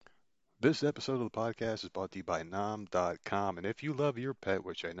This episode of the podcast is brought to you by Nom.com. And if you love your pet,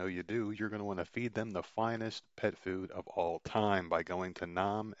 which I know you do, you're going to want to feed them the finest pet food of all time by going to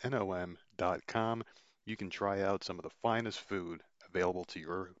nom.com. You can try out some of the finest food available to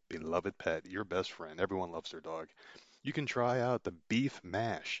your beloved pet, your best friend. Everyone loves their dog. You can try out the beef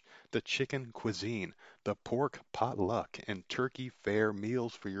mash, the chicken cuisine, the pork potluck, and turkey fair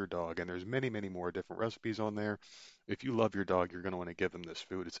meals for your dog. And there's many, many more different recipes on there. If you love your dog, you're going to want to give them this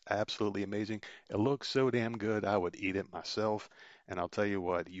food. It's absolutely amazing. It looks so damn good, I would eat it myself. And I'll tell you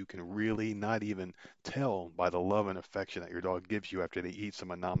what, you can really not even tell by the love and affection that your dog gives you after they eat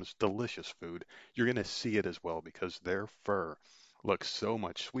some of Nam's delicious food. You're going to see it as well because their fur looks so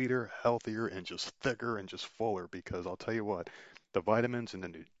much sweeter, healthier, and just thicker and just fuller. Because I'll tell you what, the vitamins and the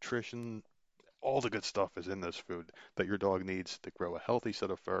nutrition, all the good stuff is in this food that your dog needs to grow a healthy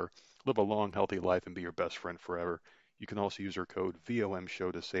set of fur, live a long, healthy life, and be your best friend forever. You can also use our code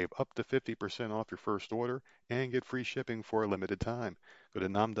VOMSHOW to save up to 50% off your first order and get free shipping for a limited time. Go to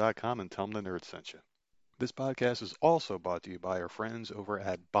nom.com and tell them the nerd sent you. This podcast is also brought to you by our friends over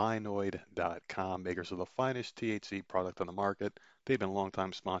at Binoid.com, makers of the finest THC product on the market. They've been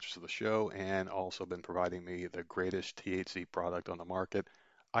longtime sponsors of the show and also been providing me the greatest THC product on the market.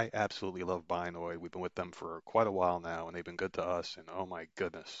 I absolutely love Binoid. We've been with them for quite a while now, and they've been good to us. And oh my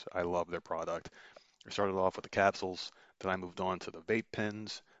goodness, I love their product. I started off with the capsules, then I moved on to the vape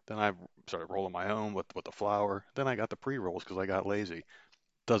pens, then I started rolling my own with the flower, then I got the pre-rolls because I got lazy.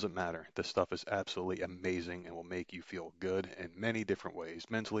 Doesn't matter. This stuff is absolutely amazing and will make you feel good in many different ways,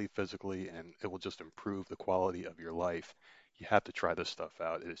 mentally, physically, and it will just improve the quality of your life. You have to try this stuff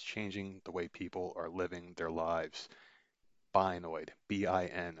out. It is changing the way people are living their lives. Binoid,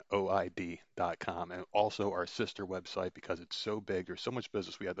 Binoid.com, and also our sister website because it's so big. There's so much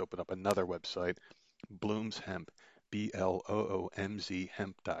business. We had to open up another website, Bloom's Hemp, Bloomz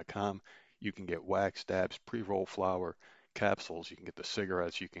hemp.com. You can get wax dabs, pre-roll flower, capsules. You can get the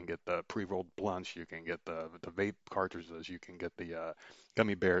cigarettes. You can get the pre-rolled blunts. You can get the vape cartridges. You can get the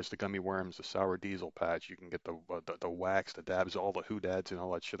gummy bears, the gummy worms, the sour diesel patch. You can get the wax, the dabs, all the hoodads and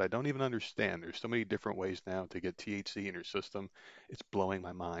all that shit. I don't even understand. There's so many different ways now to get THC in your system. It's blowing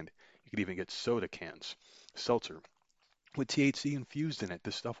my mind. You can even get soda cans, seltzer with THC infused in it.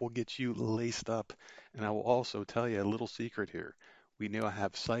 This stuff will get you laced up. And I will also tell you a little secret here. We now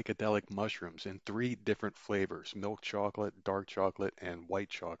have psychedelic mushrooms in three different flavors: milk chocolate, dark chocolate, and white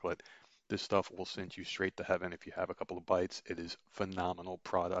chocolate. This stuff will send you straight to heaven if you have a couple of bites. It is phenomenal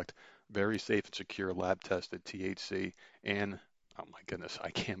product, very safe and secure, lab tested THC, and oh my goodness,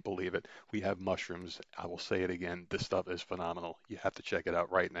 I can't believe it. We have mushrooms. I will say it again. This stuff is phenomenal. You have to check it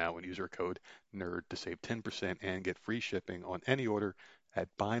out right now and use our code NERD to save 10% and get free shipping on any order at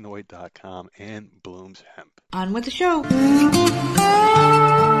binoid.com and Bloom's Hemp. On with the show.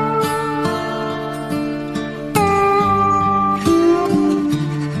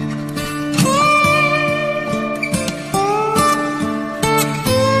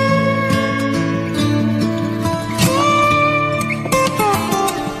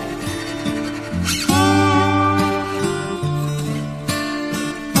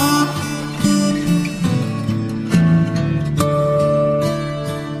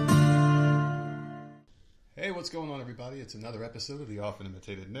 What's going on, everybody? It's another episode of the often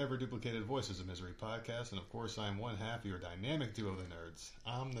imitated, never duplicated Voices of Misery podcast, and of course, I'm one half of your dynamic duo, the nerds.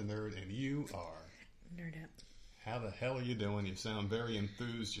 I'm the nerd, and you are Nerd up. How the hell are you doing? You sound very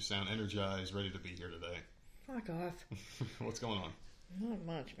enthused. You sound energized, ready to be here today. Fuck off. What's going on? Not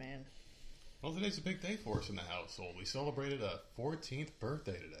much, man. Well, today's a big day for us in the household. We celebrated a 14th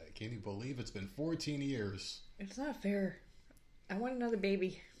birthday today. Can you believe it's been 14 years? It's not fair. I want another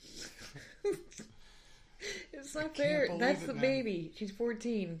baby. It's not fair. That's the baby. She's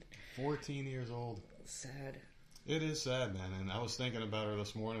 14. 14 years old. Sad. It is sad, man. And I was thinking about her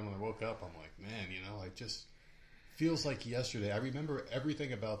this morning when I woke up. I'm like, man, it just feels like yesterday. I remember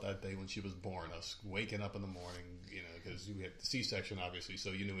everything about that day when she was born. Us waking up in the morning, because we had the C-section, obviously, so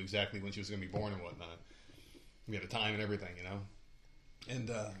you knew exactly when she was going to be born and whatnot. We had a time and everything,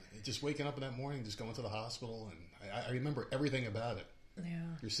 And just waking up in that morning, just going to the hospital, and I remember everything about it. Yeah.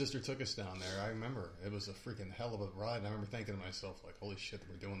 Your sister took us down there. I remember. It was a freaking hell of a ride. And I remember thinking to myself, like, holy shit,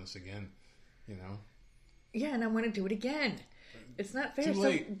 we're doing this again, Yeah, and I want to do it again. It's not fair. Too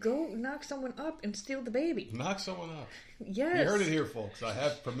late. So go knock someone up and steal the baby. Knock someone up. Yes. You heard it here, folks. I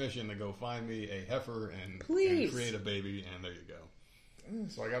have permission to go find me a heifer and create a baby, and there you go.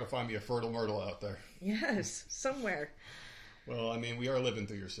 So I got to find me a fertile myrtle out there. Yes, somewhere. Well, I mean, we are living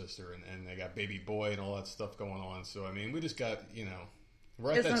through your sister, and they got baby boy and all that stuff going on. So, I mean, we just got,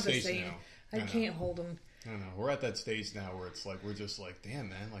 we're at It's that not the stage same. now. I can't hold him. I don't know. We're at that stage now where it's like we're just like, damn,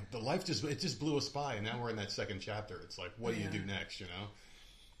 man, like the life just blew us by, and now we're in that second chapter. It's like, what do you do next? You know?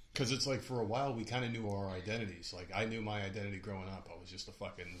 Because it's like for a while we kind of knew our identities. Like I knew my identity growing up. I was just a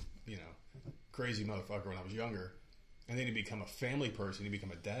fucking crazy motherfucker when I was younger, and then you become a family person, you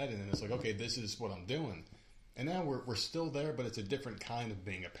become a dad, and then it's like, okay, this is what I'm doing. And now we're still there, but it's a different kind of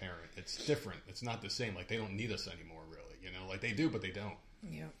being a parent. It's different. It's not the same. Like they don't need us anymore, really. You know, like they do, but they don't.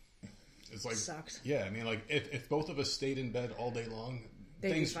 Yeah. It's like Sucks. Yeah, I mean, like if both of us stayed in bed all day long,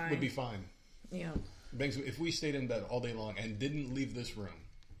 things would be fine. Yeah. If we stayed in bed all day long and didn't leave this room,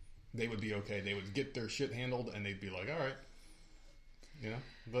 they would be okay. They would get their shit handled, and they'd be like, all right. You know,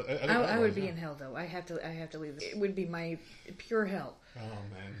 but I would be in hell though. I have to leave. It would be my pure hell. Oh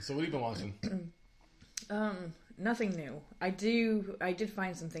man! So what have you been watching? Nothing new. I did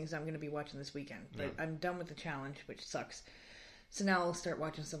find some things I'm going to be watching this weekend, but I'm done with the challenge, which sucks. So now I'll start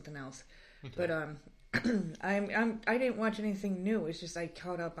watching something else. Okay. But I didn't watch anything new. It's just I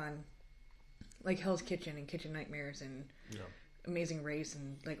caught up on like Hell's Kitchen and Kitchen Nightmares and Amazing Race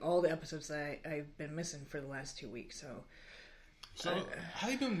and like all the episodes that I've been missing for the last 2 weeks. So how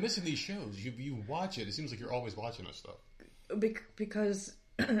have you been missing these shows? You watch it. It seems like you're always watching this stuff. Because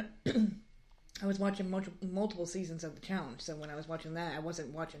I was watching multiple seasons of the challenge. So when I was watching that, I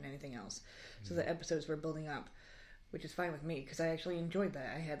wasn't watching anything else. So the episodes were building up, which is fine with me because I actually enjoyed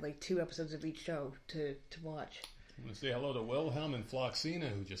that. I had like 2 episodes of each show to watch. I'm going to say hello to Wilhelm and Floxina,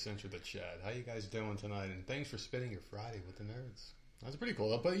 who just entered the chat. How you guys doing tonight? And thanks for spending your Friday with the nerds. That's pretty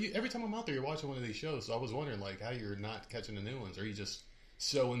cool. But every time I'm out there, you're watching one of these shows. So I was wondering, like, how you're not catching the new ones. Are you just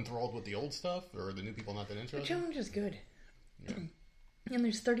so enthralled with the old stuff, or are the new people not that interested? The challenge is good. Yeah. And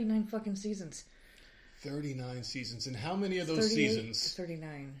there's 39 fucking seasons. 39 seasons. And how many of those seasons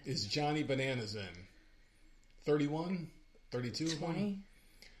 39 is Johnny Bananas in? 31? 32? 20?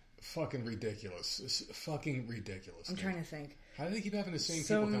 Fucking ridiculous. It's fucking ridiculous. I'm trying to think. How do they keep having the same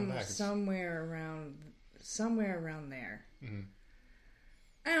people come back? Somewhere around there. Mm-hmm.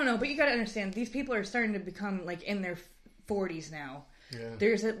 I don't know, but you got to understand, these people are starting to become like in their 40s now. Yeah.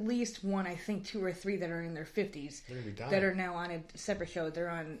 There's at least one, I think 2 or 3 that are in their 50s that are now on a separate show.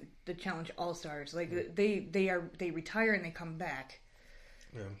 They're on the Challenge All Stars. Like they retire and they come back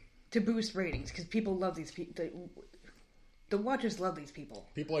to boost ratings because people love these people. The watchers love these people.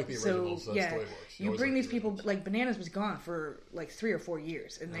 People like the originals. So, that's the way it works. You bring these people, like Bananas was gone for like 3 or 4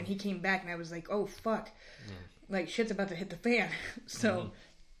 years, and then he came back, and I was like, oh fuck, like shit's about to hit the fan. So.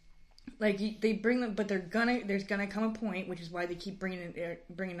 Like they bring them, but there's gonna come a point, which is why they keep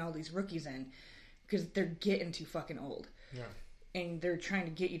bringing all these rookies in, because they're getting too fucking old. Yeah. And they're trying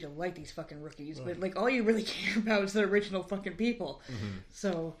to get you to like these fucking rookies, but like all you really care about is the original fucking people. Mm-hmm.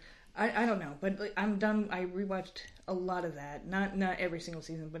 So I don't know, but like, I'm done. I rewatched a lot of that, not every single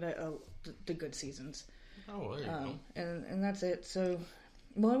season, but the good seasons. Oh, there you go. And that's it. So,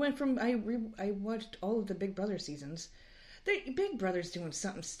 well, I went from I watched all of the Big Brother seasons. Big Brother's doing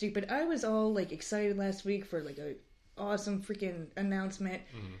something stupid. I was all like excited last week for like a awesome freaking announcement.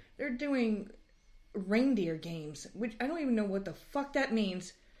 Mm-hmm. They're doing reindeer games, which I don't even know what the fuck that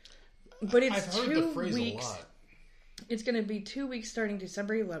means. But it's I've heard 2 the phrase weeks. A lot. It's going to be 2 weeks starting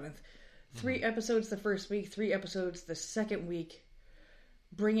December 11th. 3 episodes the first week, 3 episodes the second week.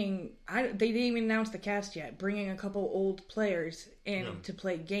 They didn't even announce the cast yet. Bringing a couple old players in to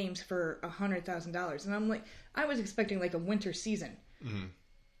play games for $100,000, and I'm like, I was expecting like a winter season. Mm-hmm.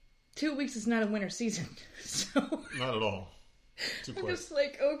 2 weeks is not a winter season, so not at all. Too quick. I'm just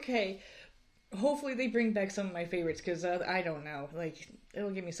like, okay. Hopefully they bring back some of my favorites because I don't know, like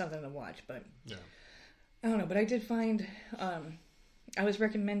it'll give me something to watch. But I don't know. But I did find I was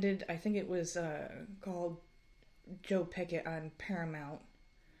recommended. I think it was called Joe Pickett on Paramount.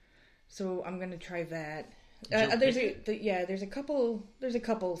 So I'm gonna try that. There's a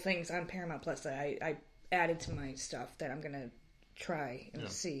couple things on Paramount Plus that I added to my stuff that I'm gonna try and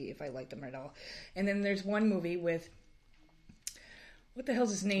see if I like them at all. And then there's one movie with what the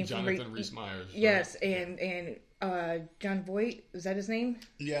hell's his name? Jonathan Rhys Meyers. Yes, and John Voight, is that his name?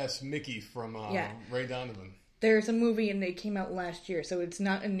 Yes, Mickey from Ray Donovan. There's a movie and they came out last year, so it's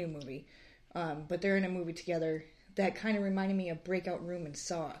not a new movie, but they're in a movie together. That kind of reminded me of Breakout Room and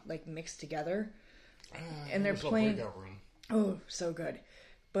Saw, like mixed together. And they're playing. Breakout Room. Oh, so good!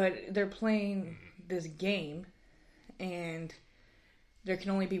 But they're playing this game, and there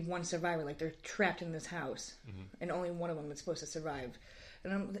can only be one survivor. Like they're trapped in this house, and only one of them is supposed to survive.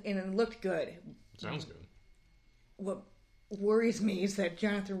 And it looked good. Sounds good. What worries me is that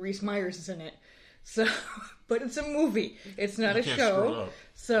Jonathan Rhys Meyers is in it. So, but it's a movie. It's not a show.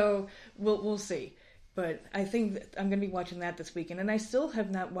 So we'll see. But I think that I'm going to be watching that this weekend. And I still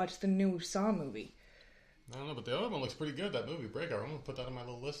have not watched the new Saw movie. I don't know, but the other one looks pretty good. That movie, Breakout. I'm gonna put that on my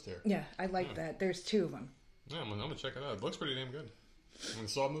little list here. Yeah, I like that. There's 2 of them. Yeah, I'm gonna check it out. It looks pretty damn good. And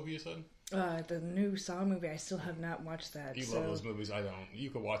the Saw movie, you said? The new Saw movie, I still have not watched that. You love those movies. I don't. You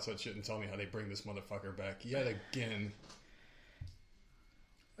could watch that shit and tell me how they bring this motherfucker back yet again.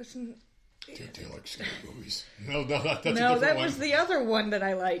 Listen. Do you like scary movies? No, that's a no, that one. was the other one that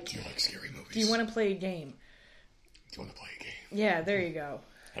I like. Do you like scary movies? Do you want to play a game? Do you want to play a game? Yeah, there you go.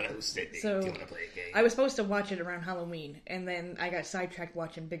 Hello, Sydney. So, do you want to play a game? I was supposed to watch it around Halloween, and then I got sidetracked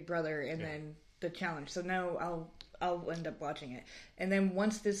watching Big Brother, and then the challenge. So now I'll end up watching it. And then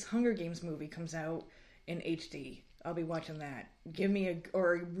once this Hunger Games movie comes out in HD, I'll be watching that. Give me a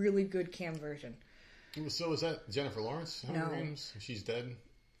really good cam version. So is that Jennifer Lawrence? Hunger Games? She's dead?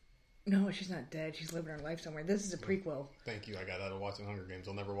 No, she's not dead. She's living her life somewhere. This is a prequel. Thank you. I got out of watching Hunger Games.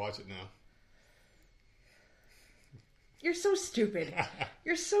 I'll never watch it now. You're so stupid.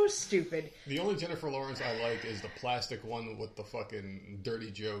 You're so stupid. The only Jennifer Lawrence I like is the plastic one with the fucking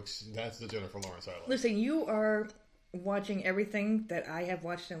dirty jokes. That's the Jennifer Lawrence I like. Listen, you are watching everything that I have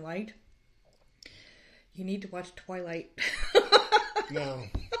watched and liked. You need to watch Twilight. No.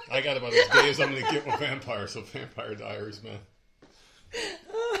 I got about as gay as I'm going to get with vampires, so Vampire Diaries, man.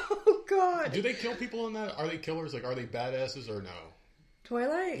 Oh, God. Do they kill people in that? Are they killers? Like, are they badasses or no?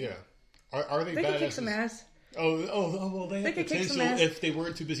 Twilight? Yeah. Are they badasses? They can kick some ass. Oh, well, they have could kick some potential ass. if they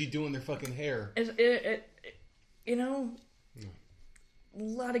weren't too busy doing their fucking hair. You know, a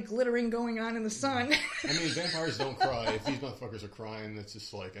lot of glittering going on in the sun. I mean, vampires don't cry. If these motherfuckers are crying, it's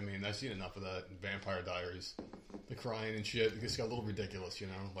just like, I mean, I've seen enough of that in Vampire Diaries. The crying and shit. It's got a little ridiculous, you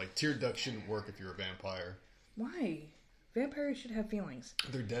know? Like, tear ducts shouldn't work if you're a vampire. Why? Vampires should have feelings.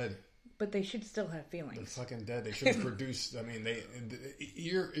 They're dead. But they should still have They're feelings. fucking dead. They shouldn't produce. I mean,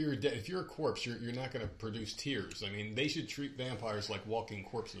 you're dead. If you're a corpse, you're not going to produce tears. I mean, they should treat vampires like walking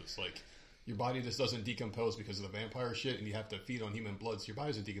corpses. Like, your body just doesn't decompose because of the vampire shit, and you have to feed on human blood, so your body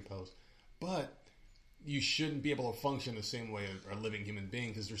doesn't decompose. But you shouldn't be able to function the same way as a living human being,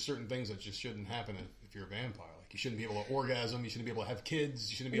 because there's certain things that just shouldn't happen if you're a vampire. Like, you shouldn't be able to orgasm. You shouldn't be able to have kids.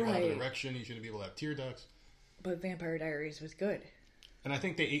 You shouldn't be able to have an erection. You shouldn't be able to have tear ducts. But Vampire Diaries was good. And I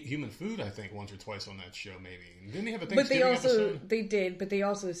think they ate human food, I think, once or twice on that show, maybe. Didn't they have a But Thanksgiving episode? They did, but they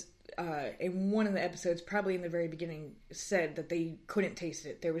also, in one of the episodes, probably in the very beginning, said that they couldn't taste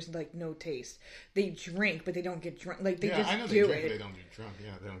it. There was, like, no taste. They drink, but they don't get drunk. Like, they just I know do they drink, it. but they don't get drunk.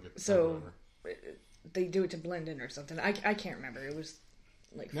 Yeah, they don't get So, they do it to blend in or something. I can't remember. It was,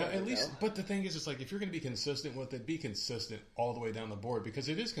 like, now, at least, ago. but the thing is, it's like, if you're going to be consistent with it, be consistent all the way down the board, because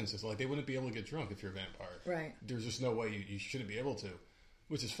it is consistent. Like, they wouldn't be able to get drunk if you're a vampire. Right. There's just no way you shouldn't be able to,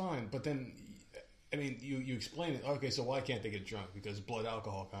 which is fine. But then, I mean, you explain it. Okay, so why can't they get drunk? Because blood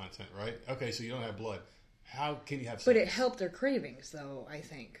alcohol content, right? Okay, so you don't have blood. How can you have sex? But it helped their cravings, though, I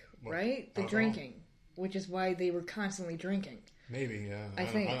think. What, right? The alcohol? drinking. Which is why they were constantly drinking. Maybe, yeah. I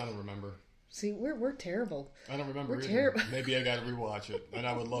think. I don't remember. See, we're terrible. I don't remember We're either. terrible. Maybe I got to rewatch it, and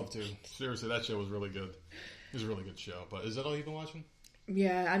I would love to. Seriously, that show was really good. It was a really good show. But is that all you've been watching?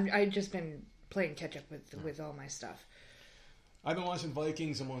 Yeah, I've just been playing catch up with all my stuff. I've been watching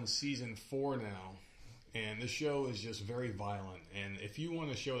Vikings. I'm on season 4 now, and this show is just very violent. And if you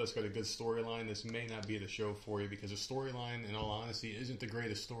want a show that's got a good storyline, this may not be the show for you, because the storyline, in all honesty, isn't the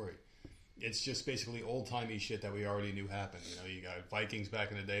greatest story. It's just basically old-timey shit that we already knew happened. You know, you got Vikings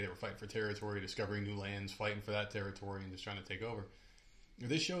back in the day that were fighting for territory, discovering new lands, fighting for that territory, and just trying to take over.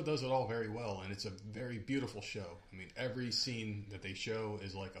 This show does it all very well, and it's a very beautiful show. I mean, every scene that they show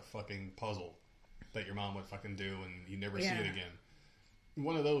is like a fucking puzzle that your mom would fucking do, and you never see it again.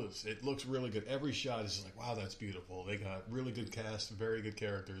 One of those. It looks really good. Every shot is like, wow, that's beautiful. They got really good cast, very good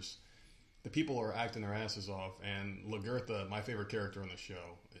characters. The people are acting their asses off, and Lagertha, my favorite character on the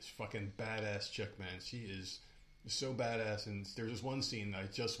show, is fucking badass chick, man. She is so badass, and there's this one scene I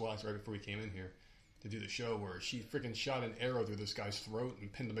just watched right before we came in here to do the show where she freaking shot an arrow through this guy's throat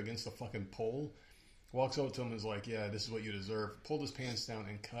and pinned him against the fucking pole. Walks over to him and is like, yeah, this is what you deserve. Pulled his pants down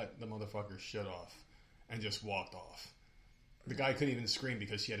and cut the motherfucker's shit off and just walked off. The guy couldn't even scream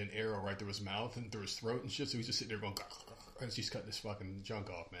because she had an arrow right through his mouth and through his throat and shit, so he's just sitting there going, and she's cutting this fucking junk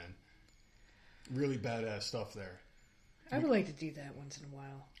off, man. Really badass stuff there. I would like to do that once in a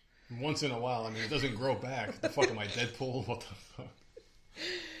while. Once in a while. I mean, it doesn't grow back. The fuck am I, Deadpool? What the fuck?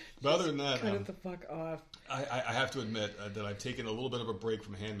 But other than that, Cut it the fuck off. I have to admit that I've taken a little bit of a break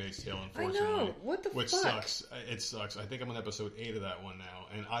from Handmaid's Tale, unfortunately. I know. What the which fuck? sucks. It sucks. I think I'm on episode 8 of that one now,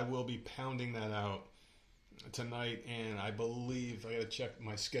 and I will be pounding that out tonight, and I believe I got to check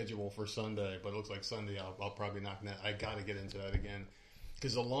my schedule for Sunday, but it looks like Sunday I'll probably knock that. I got to get into that again.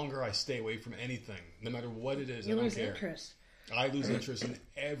 Because the longer I stay away from anything, no matter what it is, You I don't lose care. interest. I lose interest in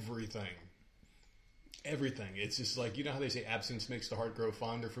everything. everything. It's just like, you know how they say absence makes the heart grow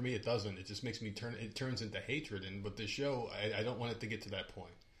fonder? For me, it doesn't. It just makes me it turns into hatred. And with this show, I don't want it to get to that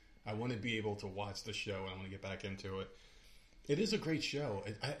point. I want to be able to watch the show, and I want to get back into it. It is a great show,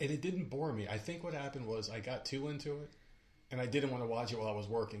 and it didn't bore me. I think what happened was I got too into it, and I didn't want to watch it while I was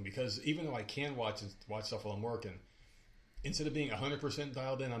working, because even though I can watch stuff while I'm working, instead of being 100%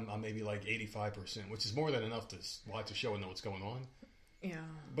 dialed in, I'm maybe like 85%, which is more than enough to watch a show and know what's going on. Yeah.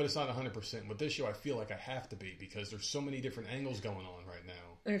 But it's not 100%. With this show, I feel like I have to be, because there's so many different angles going on right now.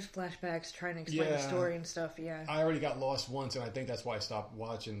 There's flashbacks trying to explain the story and stuff, yeah. I already got lost once, and I think that's why I stopped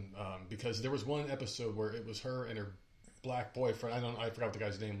watching, because there was one episode where it was her and her black boyfriend. I forgot what the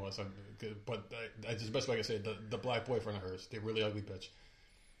guy's name was, but that's the best way I can say it. The black boyfriend of hers, the really ugly bitch.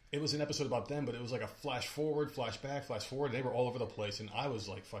 It was an episode about them, but it was like a flash forward, flash back, flash forward. They were all over the place, and I was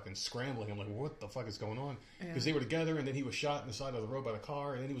like fucking scrambling. I'm like, what the fuck is going on? Because they were together, and then he was shot in the side of the road by the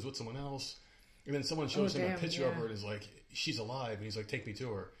car, and then he was with someone else. And then someone shows him a picture of her and is like, she's alive. And he's like, take me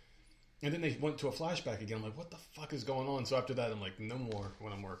to her. And then they went to a flashback again. I'm like, what the fuck is going on? So after that, I'm like, no more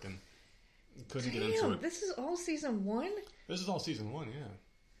when I'm working. Couldn't get into it. This is all season 1? This is all season 1,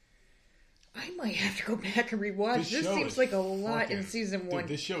 yeah. I might have to go back and rewatch. This seems like a lot in season 1. Dude,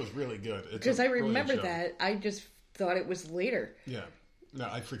 this show is really good. Because I remember that. I just thought it was later. Yeah. No,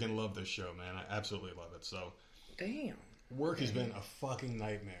 I freaking love this show, man. I absolutely love it. So, damn. Work has been a fucking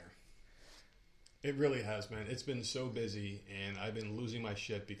nightmare. It really has, man. It's been so busy, and I've been losing my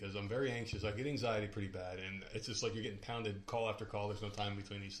shit because I'm very anxious. I get anxiety pretty bad, and it's just like you're getting pounded call after call. There's no time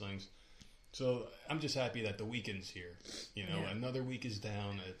between these things. So I'm just happy that the weekend's here. You know, another week is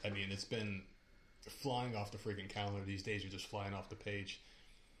down. I mean, it's been flying off the freaking calendar. These days are just flying off the page.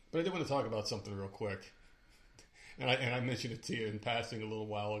 But I did want to talk about something real quick. And I mentioned it to you in passing a little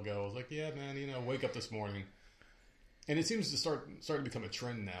while ago. I was like, yeah, man, you know, wake up this morning. And it seems to start to become a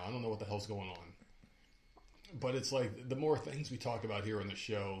trend now. I don't know what the hell's going on. But it's like the more things we talk about here on the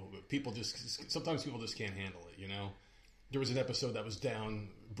show, sometimes people just can't handle it, you know? There was an episode that was down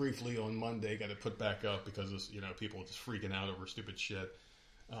briefly on Monday, got it put back up because of, you know, people just freaking out over stupid shit.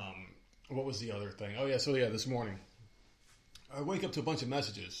 What was the other thing? Oh, yeah, so yeah, this morning. I wake up to a bunch of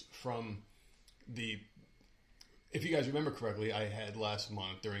messages from if you guys remember correctly, I had last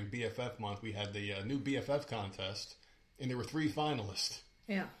month, during BFF month, we had the new BFF contest, and there were 3 finalists.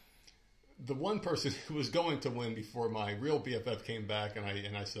 Yeah. The one person who was going to win before my real BFF came back, and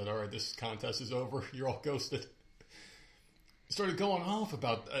I said, all right, this contest is over. You're all ghosted. Started going off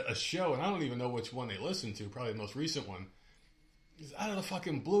about a show, and I don't even know which one they listened to, probably the most recent one. Out of the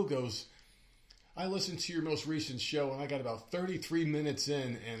fucking blue goes, I listened to your most recent show, and I got about 33 minutes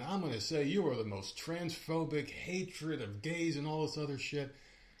in, and I'm going to say you are the most transphobic, hatred of gays and all this other shit.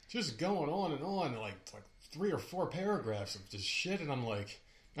 Just going on and on, like 3 or 4 paragraphs of just shit, and I'm like...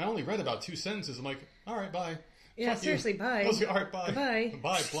 I only read about 2 sentences. I'm like, all right, bye. Yeah, fuck seriously, you. bye. I was like, all right, bye.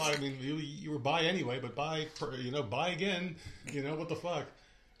 Bye. Bye. I mean, you were bye anyway, but bye, bye again. You know, what the fuck?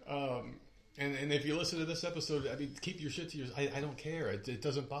 And if you listen to this episode, I mean, keep your shit to yourself. I don't care. It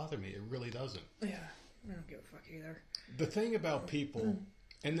doesn't bother me. It really doesn't. Yeah, I don't give a fuck either. The thing about people,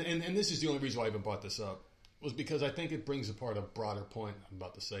 and this is the only reason why I even brought this up, was because I think it brings apart a broader point I'm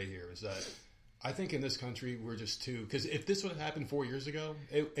about to say here, is that I think in this country we're just too... Because if this would have happened 4 years ago,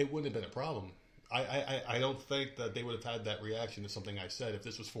 it wouldn't have been a problem. I don't think that they would have had that reaction to something I said if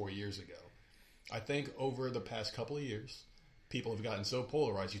this was 4 years ago. I think over the past couple of years, people have gotten so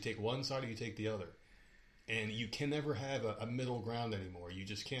polarized. You take one side or you take the other. And you can never have a middle ground anymore. You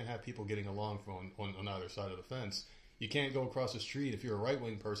just can't have people getting along on either side of the fence. You can't go across the street if you're a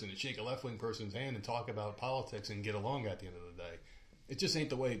right-wing person and shake a left-wing person's hand and talk about politics and get along at the end of the day. It just ain't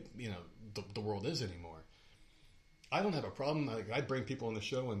the way, you know, the world is anymore. I don't have a problem. I bring people on the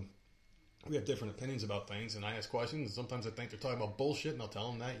show and we have different opinions about things, and I ask questions, and sometimes I think they're talking about bullshit, and I'll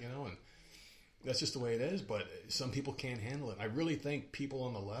tell them that, you know, and that's just the way it is, but some people can't handle it. I really think people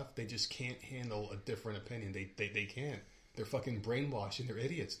on the left, they just can't handle a different opinion. They can't. They're fucking brainwashed, and they're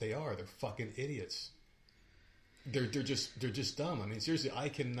idiots. They are. They're fucking idiots. They're just dumb. I mean, seriously, I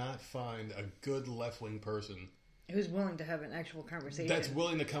cannot find a good left-wing person who's willing to have an actual conversation. That's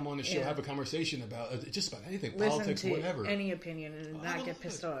willing to come on the show, have a conversation about just about anything, listen politics, to whatever. Any opinion and not get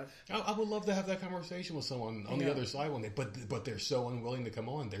pissed off. I would love to have that conversation with someone on the other side one day, but they're so unwilling to come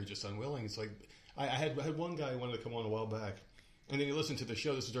on. They're just unwilling. It's like I had one guy who wanted to come on a while back, and then he listened to the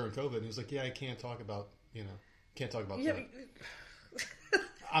show. This is during COVID, and he was like, "Yeah, I can't talk about that."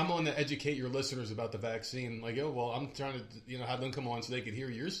 I'm on to educate your listeners about the vaccine. Like, oh, well, I'm trying to, have them come on so they could hear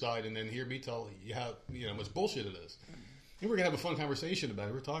your side and then hear me tell you how, much bullshit it is. And we're going to have a fun conversation about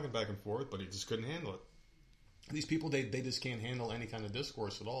it. We're talking back and forth, but he just couldn't handle it. These people, they just can't handle any kind of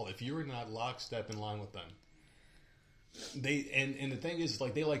discourse at all. If you're not lockstep in line with them, and the thing is,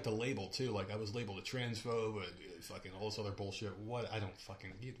 like, they like to label too. Like, I was labeled a transphobe, fucking all this other bullshit. What? I don't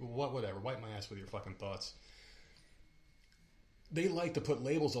fucking whatever. Wipe my ass with your fucking thoughts. They like to put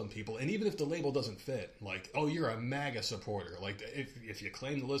labels on people, and even if the label doesn't fit, like, oh, you're a MAGA supporter. Like, if you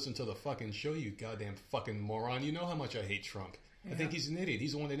claim to listen to the fucking show, you goddamn fucking moron, you know how much I hate Trump. Yeah. I think he's an idiot.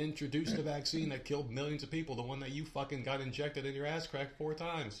 He's the one that introduced the vaccine that killed millions of people, the one that you fucking got injected in your ass crack 4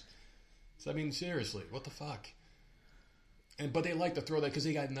 times. So, I mean, seriously, what the fuck? But they like to throw that because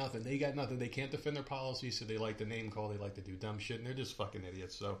they got nothing. They got nothing. They can't defend their policies, so they like to name call. They like to do dumb shit, and they're just fucking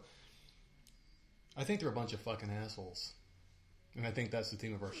idiots. So, I think they're a bunch of fucking assholes. And I think that's the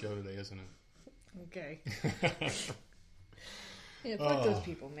theme of our show today, isn't it? Okay. Yeah, fuck those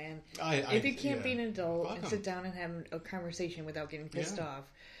people, man. If you can't be an adult and sit down and have a conversation without getting pissed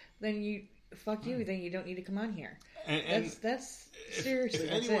off, then fuck you. Then you don't need to come on here. And that's seriously.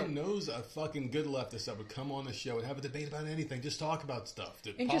 If anyone knows a fucking good leftist that would come on the show and have a debate about anything, just talk about stuff.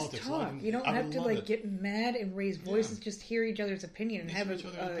 And politics, just talk. You don't have to get mad and raise voices. Yeah. Just hear each other's opinion and have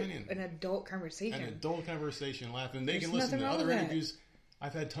an adult conversation. An adult conversation, laughing. They can listen to other interviews.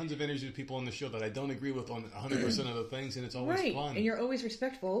 I've had tons of interviews with people on the show that I don't agree with on 100% of the things, and it's always fun. And you're always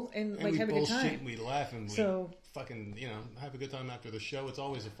respectful and like have a good time. And we laugh and we fucking have a good time after the show. It's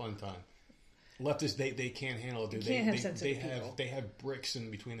always a fun time. Leftists, they can't handle it, dude. They have bricks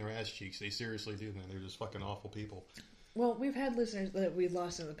in between their ass cheeks. They seriously do, man. They're just fucking awful people. Well, we've had listeners that we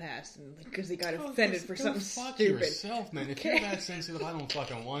lost in the past because they got offended for something fuck stupid. Yourself, man. If you're that sensitive, I don't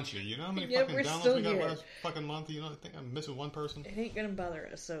fucking want you. You know how many fucking downloads we got last fucking month? You know, I think I'm missing one person. It ain't gonna bother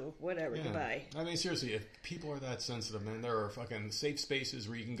us, so whatever. Yeah. Goodbye. I mean, seriously, if people are that sensitive, man, there are fucking safe spaces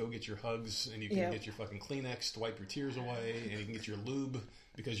where you can go get your hugs and you can get your fucking Kleenex to wipe your tears away, and you can get your lube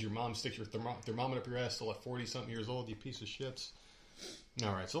because your mom sticks your thermometer up your ass still at 40-something years old. You piece of shits.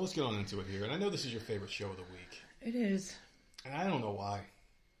 All right, so let's get on into it here. And I know this is your favorite show of the week. It is. And I don't know why.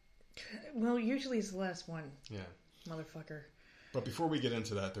 Well, usually it's the last one. Yeah. Motherfucker. But before we get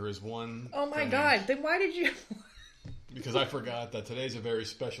into that, there is one... Oh my God, then why did you... Because I forgot that today's a very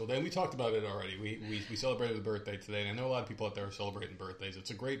special day. And we talked about it already. We celebrated a birthday today. And I know a lot of people out there are celebrating birthdays.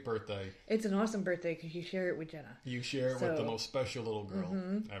 It's a great birthday. It's an awesome birthday because you share it with Jenna. You share it with the most special little girl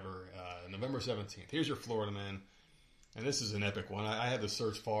ever. November 17th. Here's your Florida man. And this is an epic one. I had to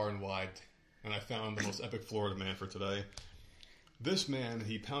search far and wide. And I found the most epic Florida man for today. This man,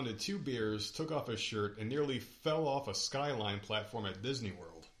 he pounded 2 beers, took off his shirt, and nearly fell off a skyline platform at Disney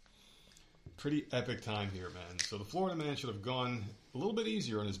World. Pretty epic time here, man. So the Florida man should have gone a little bit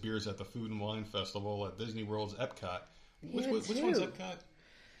easier on his beers at the Food and Wine Festival at Disney World's Epcot. Which one's Epcot?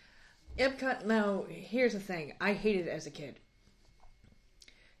 Epcot, now, here's the thing. I hated it as a kid.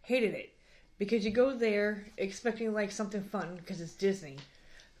 Hated it. Because you go there expecting, like, something fun, because it's Disney.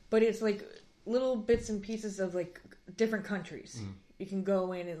 But it's, like, little bits and pieces of, like, different countries. You can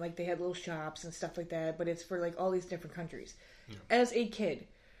go in and, like, they had little shops and stuff like that, but it's for, like, all these different countries. Yeah. As a kid,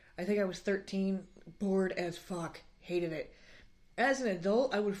 I think I was 13, bored as fuck, hated it. As an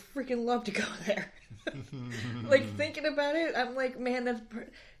adult, I would freaking love to go there. Like, thinking about it, I'm like, man,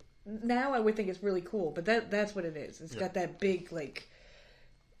 now I would think it's really cool, but that's what it is. It's got that big, like,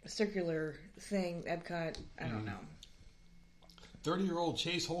 circular thing, Epcot, I don't know. 30-year-old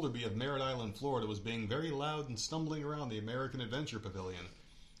Chase Holderby of Merritt Island, Florida, was being very loud and stumbling around the American Adventure Pavilion.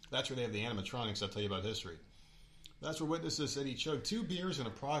 That's where they have the animatronics that tell you about history. That's where witnesses said he chugged 2 beers in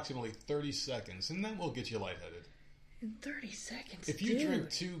approximately 30 seconds, and that will get you lightheaded. In 30 seconds, If you drink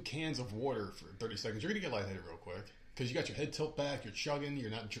 2 cans of water for 30 seconds, you're going to get lightheaded real quick. Because you got your head tilt back, you're chugging,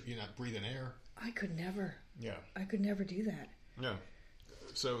 you're not breathing air. I could never. Yeah. I could never do that. Yeah.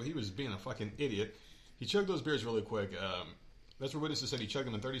 So he was being a fucking idiot. He chugged those beers really quick. That's where witnesses said he chugged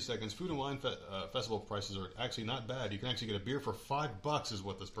them in 30 seconds. Food and Wine Festival prices are actually not bad. You can actually get a beer for $5 is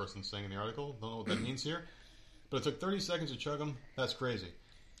what this person's saying in the article. Don't know what that means here. But it took 30 seconds to chug them. That's crazy.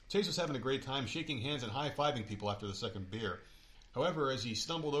 Chase was having a great time shaking hands and high-fiving people after the second beer. However, as he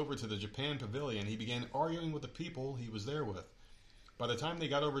stumbled over to the Japan Pavilion, he began arguing with the people he was there with. By the time they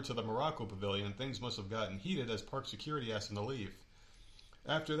got over to the Morocco Pavilion, things must have gotten heated as park security asked him to leave.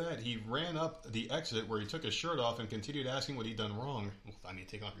 After that, he ran up the exit where he took his shirt off and continued asking what he'd done wrong. Well, I mean,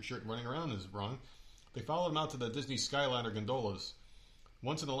 taking off your shirt and running around is wrong. They followed him out to the Disney Skyliner gondolas.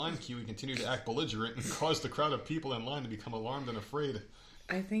 Once in the line queue, he continued to act belligerent and caused the crowd of people in line to become alarmed and afraid.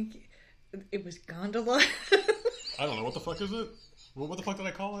 I think it was gondola. I don't know. What the fuck is it? What the fuck did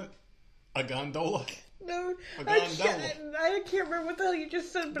I call it? A gondola? No, A I gondola. can't remember what the hell you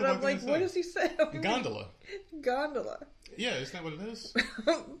just said, but What I'm like, what does he say? Gondola. Gondola. Yeah, isn't that what it is?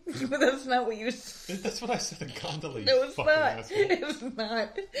 But that's not what you said. That's what I said, a gondola, you No, it's fucking not. asshole. It's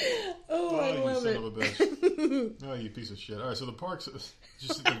not. Oh, I you love son it. of a bitch. Oh, you piece of shit. All right, so the parks,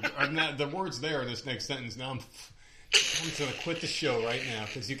 just the words there in this next sentence, now I'm going to quit the show right now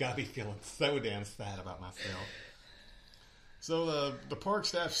because you got me feeling so damn sad about myself. So the park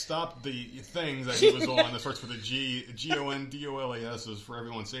staff stopped the things that he was on, that starts with a G-O-N-D-O-L-A-S, is for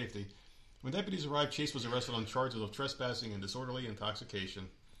everyone's safety. When deputies arrived, Chase was arrested on charges of trespassing and disorderly intoxication.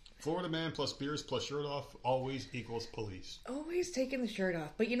 Florida man plus beers plus shirt off always equals police. Always taking the shirt off.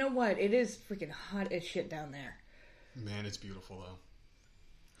 But you know what? It is freaking hot as shit down there. Man, it's beautiful, though.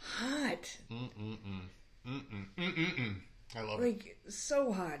 Hot. I love it. Like,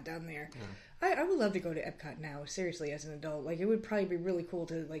 so hot down there. Yeah. I would love to go to Epcot now, seriously, as an adult. Like, it would probably be really cool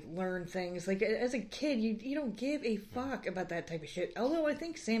to, like, learn things. Like, as a kid, you don't give a fuck about that type of shit. Although I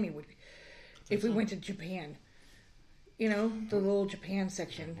think Sammy would, if we went to Japan. You know, the little Japan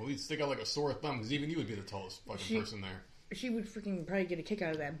section. Well, we'd stick out like a sore thumb, because even you would be the tallest fucking person there. She would freaking probably get a kick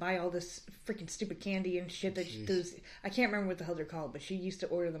out of that. Buy all this freaking stupid candy and shit that she does. I can't remember what the hell they're called, but she used to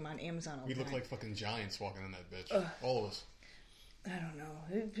order them on Amazon all the We time. look like fucking giants walking in that bitch. All of us. I don't know.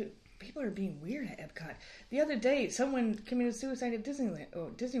 People are being weird at Epcot. The other day, someone committed suicide at Disney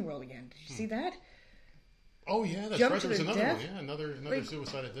World again. Did you see that? Oh yeah, that's Jump right. to There was the another death? one. Yeah, another Like,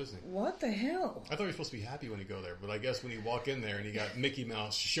 suicide at Disney. What the hell? I thought you were supposed to be happy when you go there, but I guess when you walk in there and you got Mickey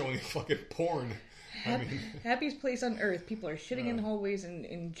Mouse showing you fucking porn. Happiest place on earth. People are shitting in hallways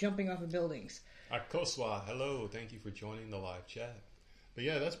and jumping off of buildings. Akoswa, hello, thank you for joining the live chat. But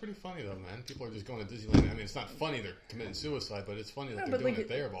yeah, that's pretty funny though, man. People are just going to Disneyland. I mean, it's not funny they're committing suicide, but it's funny that they're doing it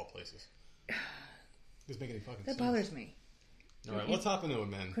there of all places. Doesn't make any fucking sense. That bothers me. All right, let's hop into it,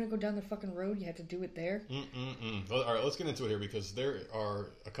 man. Couldn't go down the fucking road. You had to do it there. All right, let's get into it here because there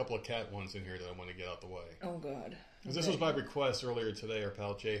are a couple of cat ones in here that I want to get out the way. Oh God. Because this was by request earlier today. Our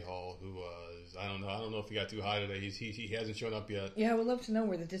pal Jay Hall, who was I don't know if he got too high today. He hasn't shown up yet. Yeah, I would love to know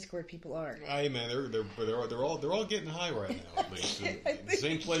where the Discord people are. Hey man, they're all getting high right now. At least the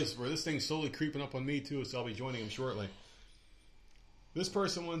same place where this thing's slowly creeping up on me too. So I'll be joining him shortly. This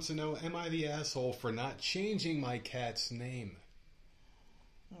person wants to know: am I the asshole for not changing my cat's name?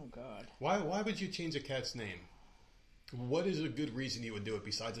 Oh God. Why would you change a cat's name? What is a good reason you would do it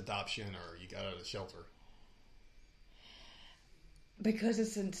besides adoption or you got out of the shelter? Because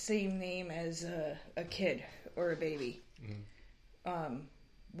it's the same name as a kid or a baby.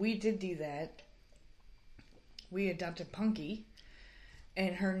 We did do that. We adopted Punky,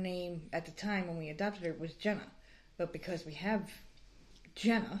 and her name at the time when we adopted her was Jenna. But because we have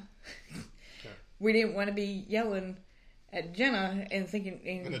Jenna, we didn't want to be yelling at Jenna and thinking...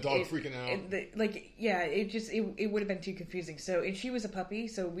 And the dog freaking out. It would have been too confusing. So, and she was a puppy,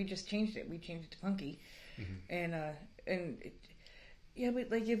 so we just changed it. We changed it to Punky. But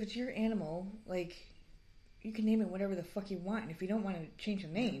like if it's your animal, like you can name it whatever the fuck you want. And if you don't want to change the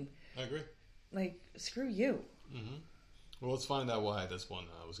name, I agree. Like screw you. Well, let's find out why this one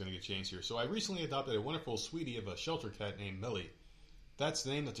was going to get changed here. So I recently adopted a wonderful sweetie of a shelter cat named Millie. That's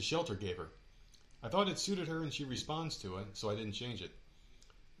the name that the shelter gave her. I thought it suited her and she responds to it, so I didn't change it.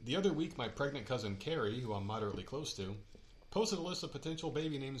 The other week, my pregnant cousin Carrie, who I'm moderately close to, posted a list of potential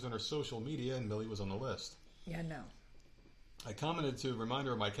baby names on her social media, and Millie was on the list. Yeah, no. I commented to remind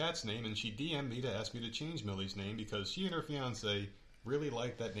her of my cat's name, and she DM'd me to ask me to change Millie's name because she and her fiancé really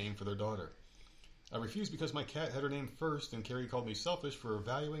liked that name for their daughter. I refused because my cat had her name first, and Carrie called me selfish for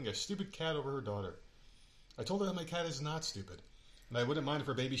valuing a stupid cat over her daughter. I told her that my cat is not stupid, and I wouldn't mind if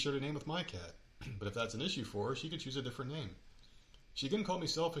her baby shared a name with my cat. But if that's an issue for her, she could choose a different name. She again called me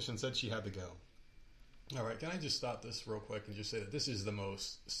selfish and said she had to go. All right, can I just stop this real quick and just say that this is the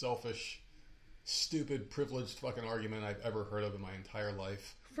most selfish, stupid, privileged fucking argument I've ever heard of in my entire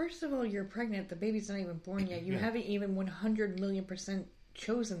life. First of all, you're pregnant. The baby's not even born yet. You haven't even 100 million%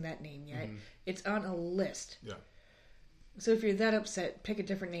 chosen that name yet. It's on a list. Yeah. So if you're that upset, pick a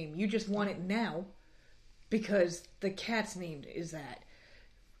different name. You just want it now because the cat's name is that.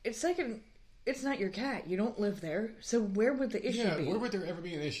 It's not your cat. You don't live there. So where would the issue be? Where would there ever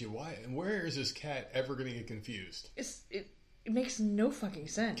be an issue? Why? And where is this cat ever going to get confused? It makes no fucking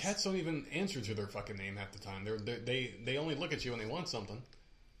sense. Cats don't even answer to their fucking name half the time. They only look at you when they want something.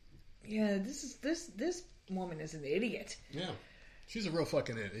 Yeah, this woman is an idiot. Yeah. She's a real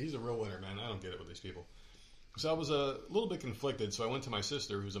fucking idiot. He's a real winner, man. I don't get it with these people. So I was a little bit conflicted, so I went to my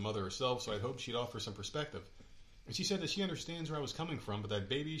sister, who's a mother herself, so I hoped she'd offer some perspective. And she said that she understands where I was coming from, but that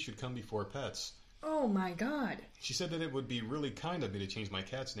babies should come before pets. Oh my god. She said that it would be really kind of me to change my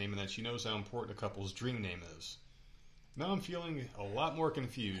cat's name and that she knows how important a couple's dream name is. Now I'm feeling a lot more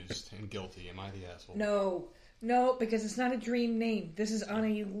confused and guilty. Am I the asshole? No, because it's not a dream name. This is on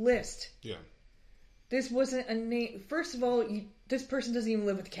a list. Yeah. This wasn't a name. First of all, this person doesn't even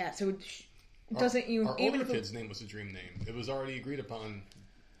live with the cat, so it doesn't even... Our even older kid's name was a dream name. It was already agreed upon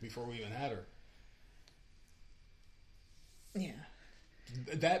before we even had her. Yeah.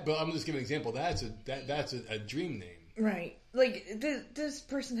 But I'm just giving an example. That's a dream name. Right. Like, this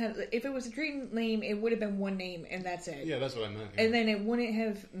person had... If it was a dream name, it would have been one name, and that's it. Yeah, that's what I meant. Yeah. And then it wouldn't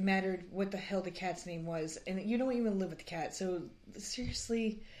have mattered what the hell the cat's name was. And you don't even live with the cat, so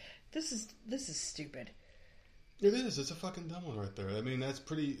seriously, this is stupid. It is. It's a fucking dumb one right there. I mean, that's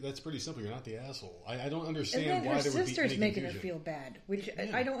pretty simple. You're not the asshole. I don't understand why there would be any confusion. And then her sister's making her feel bad, which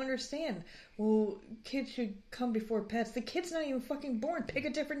I don't understand. Well, kids should come before pets. The kid's not even fucking born. Pick a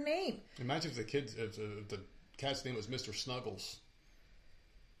different name. Imagine if the cat's name was Mr. Snuggles.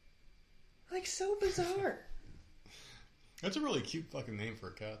 Like, so bizarre. That's a really cute fucking name for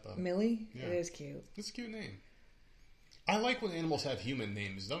a cat, though. Millie? Yeah. It is cute. It's a cute name. I like when animals have human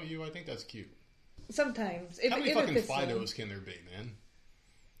names, don't you? I think that's cute. Sometimes. How many fucking Fidos can there be, man?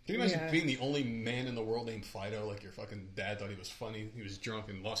 Can you imagine being the only man in the world named Fido? Like your fucking dad thought he was funny. He was drunk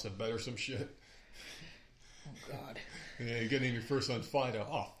and lost a bet or some shit. Oh, God. Yeah, you're getting your first son Fido.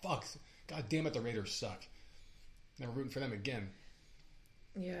 Oh, fuck. God damn it, the Raiders suck. Never rooting for them again.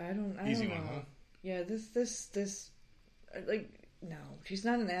 Yeah, I don't Easy know. one, huh? Yeah, this, like, no. She's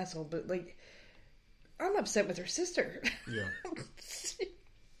not an asshole, but, like, I'm upset with her sister. Yeah.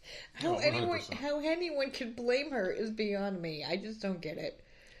 How anyone could blame her is beyond me. I just don't get it.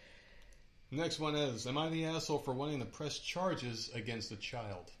 Next one is, am I the asshole for wanting to press charges against a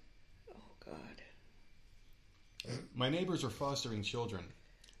child? Oh, God. My neighbors are fostering children.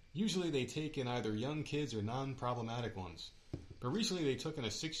 Usually they take in either young kids or non-problematic ones. But recently they took in a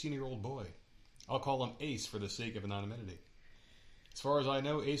 16-year-old boy. I'll call him Ace for the sake of anonymity. As far as I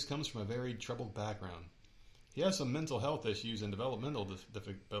know, Ace comes from a very troubled background. He has some mental health issues and developmental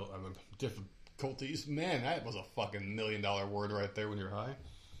difficulties. Man, that was a fucking $1 million word right there when you're high.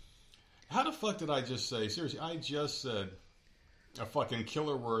 How the fuck did I just say? Seriously, I just said a fucking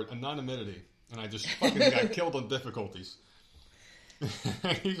killer word, anonymity, and I just fucking got killed on difficulties.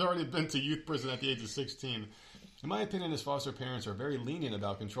 He's already been to youth prison at the age of 16. In my opinion, his foster parents are very lenient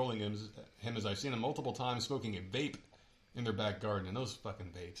about controlling him as I've seen him multiple times smoking a vape in their back garden. And those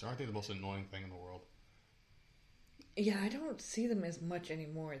fucking vapes, aren't they the most annoying thing in the world? Yeah, I don't see them as much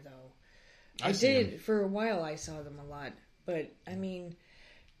anymore, though. I did. For a while, I saw them a lot. But, I mean,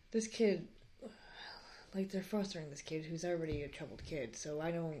 this kid, like, they're fostering this kid who's already a troubled kid. So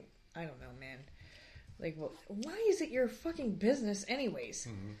I don't know, man. Like, well, why is it your fucking business anyways?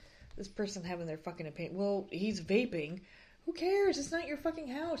 Mm-hmm. This person having their fucking opinion. Well, he's vaping. Who cares? It's not your fucking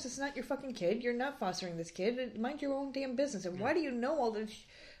house. It's not your fucking kid. You're not fostering this kid. Mind your own damn business. And why do you know all this?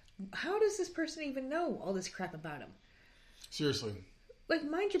 How does this person even know all this crap about him? Seriously. Like,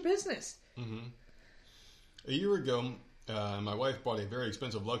 mind your business. Mm-hmm. A year ago, my wife bought a very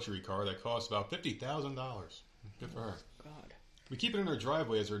expensive luxury car that cost about $50,000. Good for her. God. We keep it in our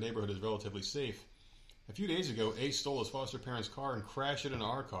driveway as our neighborhood is relatively safe. A few days ago, Ace stole his foster parents' car and crashed it into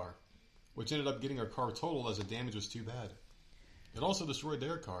our car, which ended up getting our car totaled as the damage was too bad. It also destroyed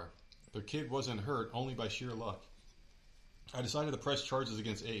their car. Their kid wasn't hurt, only by sheer luck. I decided to press charges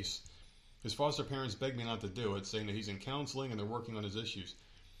against Ace. His foster parents begged me not to do it, saying that he's in counseling and they're working on his issues.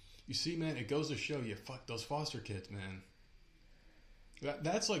 You see, man, it goes to show you, fuck those foster kids, man.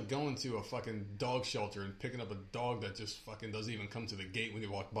 That's like going to a fucking dog shelter and picking up a dog that just fucking doesn't even come to the gate when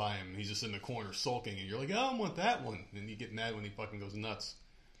you walk by him. He's just in the corner sulking, and you're like, oh, I want that one. And you get mad when he fucking goes nuts.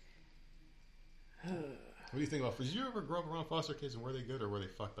 What do you think about? Did you ever grow up around foster kids, and were they good or were they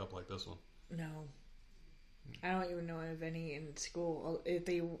fucked up like this one? No. I don't even know of any in school. If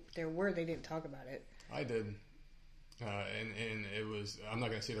there were, they didn't talk about it. I did. And it was, I'm not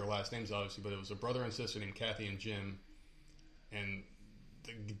going to say their last names, obviously, but it was a brother and sister named Kathy and Jim. And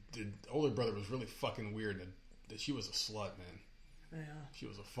the older brother was really fucking weird. That she was a slut, man. Yeah. She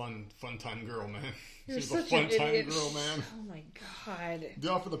was a fun time girl, man. You're she was a fun time girl, man. Oh my God. They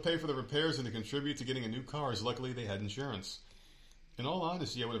offered to pay for the repairs and to contribute to getting a new car, as luckily they had insurance. In all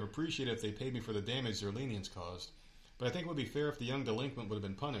honesty, I would have appreciated if they paid me for the damage their lenience caused. But I think it would be fair if the young delinquent would have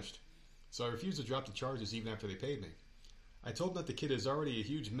been punished. So I refused to drop the charges even after they paid me. I told them that the kid is already a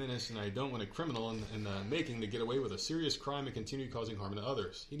huge menace and I don't want a criminal in the making to get away with a serious crime and continue causing harm to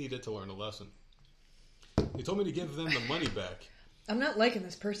others. He needed to learn a lesson. They told me to give them the money back. I'm not liking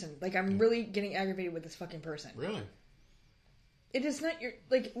this person. Like, I'm really getting aggravated with this fucking person. Really? It is not your...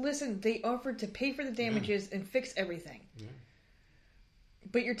 Like, listen, they offered to pay for the damages and fix everything. Yeah.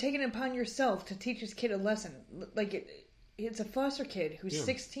 But you're taking it upon yourself to teach this kid a lesson. Like, it's a foster kid who's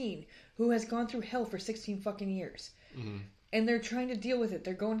 16, who has gone through hell for 16 fucking years. Mm-hmm. And they're trying to deal with it.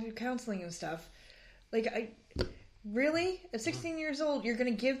 They're going to counseling and stuff. Like, really? At 16 years old, you're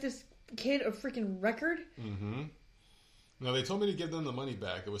going to give this kid a freaking record? Mm-hmm. Now, they told me to give them the money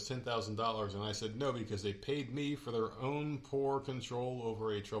back. It was $10,000, and I said no because they paid me for their own poor control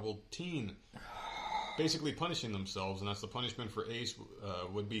over a troubled teen. Basically punishing themselves, and that's the punishment for Ace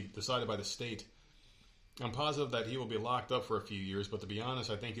would be decided by the state. I'm positive that he will be locked up for a few years, but to be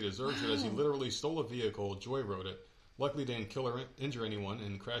honest, I think he deserves it as he literally stole a vehicle, joyrode it, luckily didn't kill or injure anyone,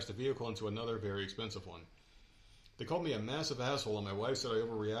 and crashed the vehicle into another very expensive one. They called me a massive asshole, and my wife said I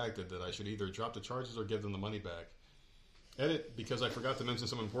overreacted, that I should either drop the charges or give them the money back. Edit, because I forgot to mention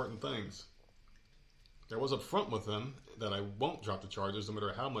some important things. I was upfront with them that I won't drop the charges no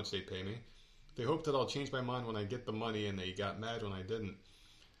matter how much they pay me. They hope that I'll change my mind when I get the money, and they got mad when I didn't.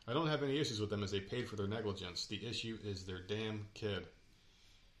 I don't have any issues with them as they paid for their negligence. The issue is their damn kid.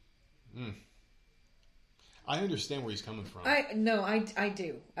 I understand where he's coming from. I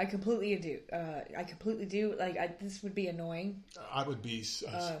do. I completely do. I completely do. Like, this would be annoying. I would be.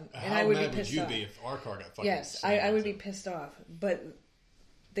 And I how would mad be would pissed you off. be if our car got fucking? Yes, I would be pissed off. But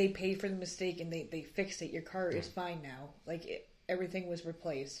they paid for the mistake and they fixed it. Your car is fine now. Like, everything was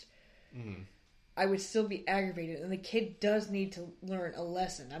replaced. Mm. I would still be aggravated, and the kid does need to learn a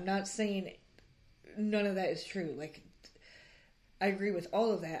lesson. I'm not saying none of that is true. Like, I agree with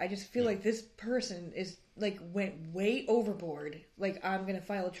all of that. I just feel like this person is, like, went way overboard. Like, I'm going to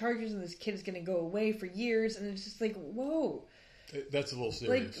file charges, and this kid is going to go away for years, and it's just like, whoa. That's a little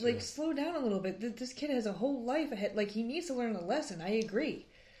serious. Like, slow down a little bit. This kid has a whole life ahead. Like, he needs to learn a lesson. I agree.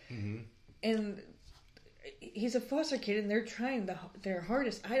 Mm-hmm. And he's a foster kid, and they're trying their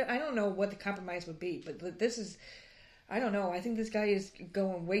hardest. I don't know what the compromise would be, but this is... I don't know. I think this guy is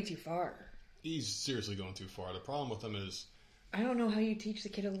going way too far. He's seriously going too far. The problem with him is... I don't know how you teach the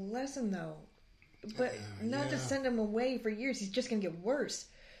kid a lesson, though. But not to send him away for years. He's just going to get worse.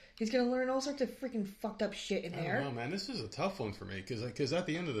 He's going to learn all sorts of freaking fucked up shit in there. I don't know, man. This is a tough one for me. Because at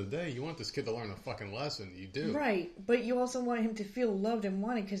the end of the day, you want this kid to learn a fucking lesson. You do. Right. But you also want him to feel loved and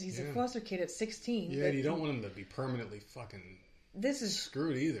wanted because he's a foster kid at 16. Yeah, you don't want him to be permanently fucking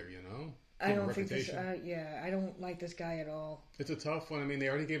screwed either, you know? I don't think this... I don't like this guy at all. It's a tough one. I mean, they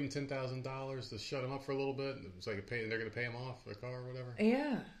already gave him $10,000 to shut him up for a little bit. It's like they're going to pay him off the car or whatever.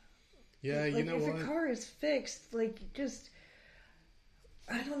 Yeah. Yeah, like, you know if what? If the car is fixed, like, just...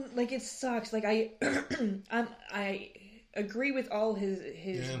 I don't... Like, it sucks. Like, I agree with all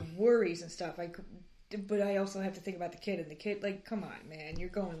his worries and stuff. But I also have to think about the kid. And the kid, like, come on, man. You're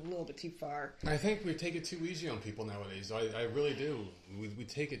going a little bit too far. I think we take it too easy on people nowadays. I really do. We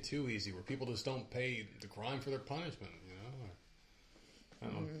take it too easy where people just don't pay the crime for their punishment, you know? I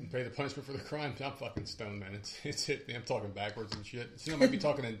don't know. Pay the punishment for the crime. I'm fucking stoned, man. It's hit me. I'm talking backwards and shit. See, I might be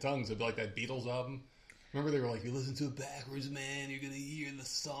talking in tongues. It'd be like that Beatles album. Remember they were like, you listen to it backwards, man. You're going to hear the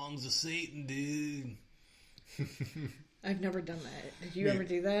songs of Satan, dude. I've never done that. Did you ever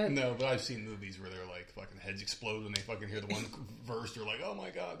do that? No, but I've seen movies where they're like fucking heads explode when they fucking hear the one verse. You're like, oh my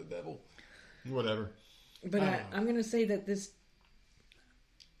god, the devil. Whatever. But I'm going to say that this...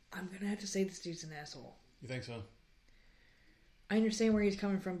 I'm going to have to say this dude's an asshole. You think so? I understand where he's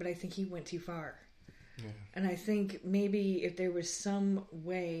coming from, but I think he went too far. Yeah. And I think maybe if there was some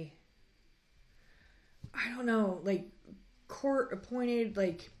way... I don't know, like, court appointed,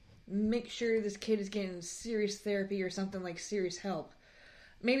 like... make sure this kid is getting serious therapy or something, like serious help.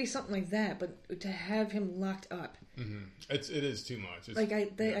 Maybe something like that, but to have him locked up. Mm-hmm. It is too much. I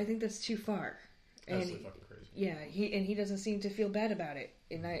think that's too far. That's fucking crazy. Yeah, he doesn't seem to feel bad about it,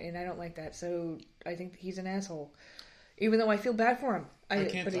 and I don't like that. So I think he's an asshole. Even though I feel bad for him,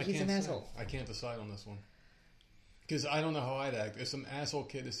 he's an asshole. I can't decide on this one. Because I don't know how I'd act. If some asshole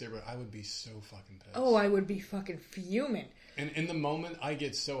kid is there, I would be so fucking pissed. Oh, I would be fucking fuming. And in the moment, I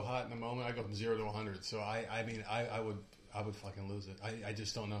get so hot in the moment, I go from 0 to 100. So I would fucking lose it. I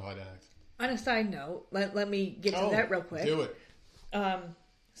just don't know how to act. On a side note, let me get to that real quick. Do it.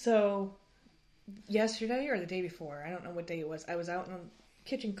 So yesterday or the day before, I don't know what day it was, I was out in the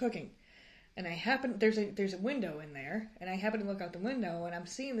kitchen cooking. And I happened, there's a window in there, and I happened to look out the window, and I'm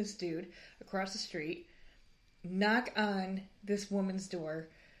seeing this dude across the street knock on this woman's door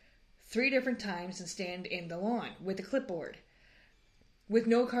 3 different times and stand in the lawn with a clipboard with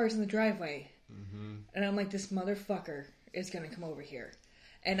no cars in the driveway. Mm-hmm. And I'm like, this motherfucker is going to come over here.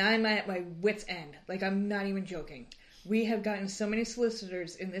 And I'm at my wit's end. Like, I'm not even joking. We have gotten so many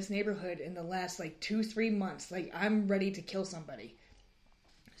solicitors in this neighborhood in the last like 2-3 months. Like, I'm ready to kill somebody.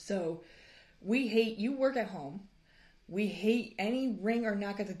 So we hate, you work at home. We hate any ring or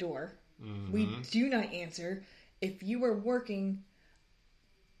knock at the door. Mm-hmm. We do not answer. If you are working,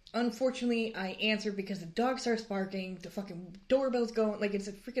 unfortunately, I answer because the dog starts barking, the fucking doorbell's going, like, it's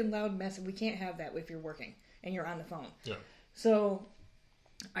a freaking loud mess, and we can't have that if you're working and you're on the phone. Yeah. So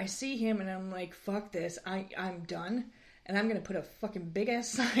I see him, and I'm like, fuck this. I'm done, and I'm going to put a fucking big-ass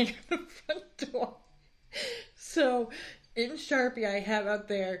sign on the front door. So in Sharpie, I have out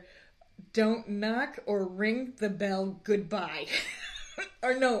there, don't knock or ring the bell, goodbye.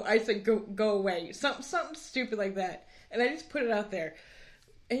 Or no, I said go away. Something stupid like that. And I just put it out there.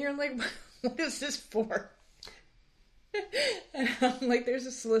 And you're like, what is this for? And I'm like, there's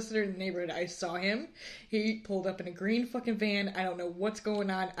a solicitor in the neighborhood. I saw him. He pulled up in a green fucking van. I don't know what's going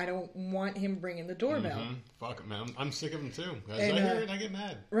on. I don't want him ringing the doorbell. Mm-hmm. Fuck it, man. I'm sick of him too. As I hear it, I get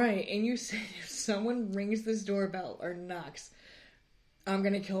mad. Right. And you said if someone rings this doorbell or knocks, I'm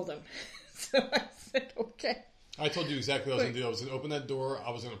going to kill them. So I said, okay. I told you exactly what I was going to do. I was going to open that door,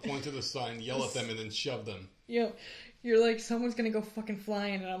 I was going to point to the sign, yell at them, and then shove them. You're like, someone's going to go fucking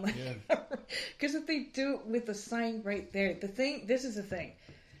flying, and I'm like, because if they do it with the sign right there, this is the thing.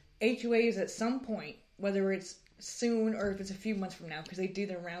 HOAs at some point, whether it's soon or if it's a few months from now, because they do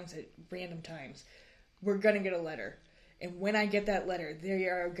their rounds at random times, we're going to get a letter. And when I get that letter, they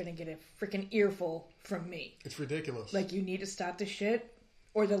are going to get a freaking earful from me. It's ridiculous. Like, you need to stop the shit,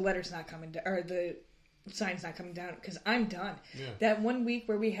 or the letter's not coming down, or the sign's not coming down, because I'm done. Yeah. That 1 week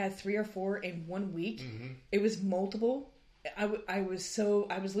where we had 3 or 4 in 1 week, it was multiple. I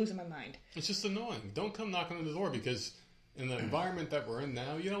was losing my mind. It's just annoying. Don't come knocking on the door, because in the environment that we're in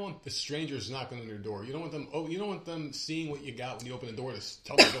now, you don't want the strangers knocking on your door. You don't want them. You don't want them seeing what you got when you open the door to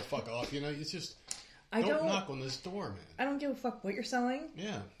tell them to go fuck off. You know, it's just. Don't knock on this door, man. I don't give a fuck what you're selling.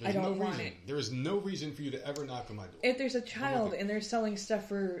 Yeah. I don't want it. There is no reason for you to ever knock on my door. If there's a child and they're selling stuff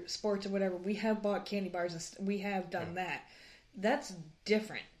for sports or whatever, we have bought candy bars and we have done that. That's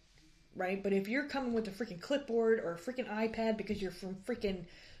different, right? But if you're coming with a freaking clipboard or a freaking iPad because you're from freaking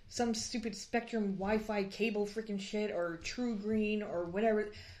some stupid Spectrum Wi-Fi cable freaking shit or True Green or whatever,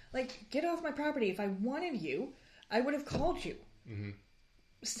 like, get off my property. If I wanted you, I would have called you. Mm-hmm.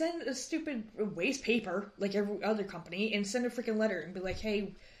 Send a stupid waste paper like every other company and send a freaking letter and be like,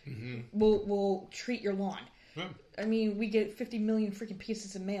 hey, we'll treat your lawn. Yeah. I mean, we get 50 million freaking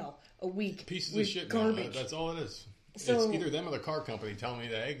pieces of mail a week. Pieces of shit garbage. That's all it is. So, it's either them or the car company telling me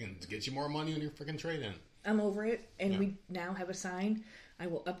that, hey, can get you more money on your freaking trade-in. I'm over it, and we now have a sign. I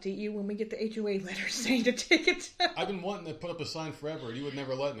will update you when we get the HOA letter saying to take it down. I've been wanting to put up a sign forever, and you would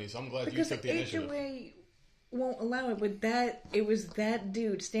never let me, so I'm glad you took the initiative. Because the HOA won't allow it. With that, it was that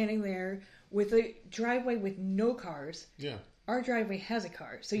dude standing there with a driveway with no cars. Yeah. Our driveway has a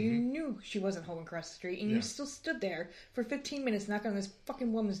car, so you knew she wasn't home across the street, and you still stood there for 15 minutes knocking on this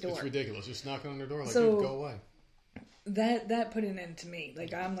fucking woman's door. It's ridiculous. Just knocking on their door like, dude, go away. That put an end to me.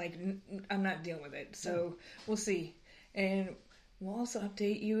 Like, I'm not dealing with it. So we'll see, and we'll also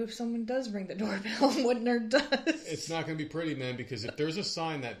update you if someone does ring the doorbell. What nerd does? It's not going to be pretty, man. Because if there's a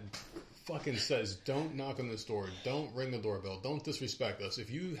sign that fucking says, don't knock on this door, don't ring the doorbell, don't disrespect us. If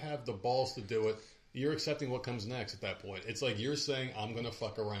you have the balls to do it, you're accepting what comes next at that point. It's like you're saying, I'm going to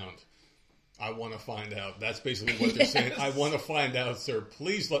fuck around. I want to find out. That's basically what they're saying. I want to find out, sir.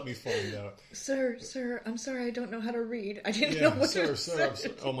 Please let me find out. Sir, I'm sorry, I don't know how to read. I didn't know what to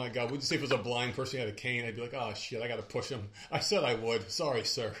say. Oh my God. Would you say if it was a blind person who had a cane, I'd be like, oh shit, I got to push him. I said I would. Sorry,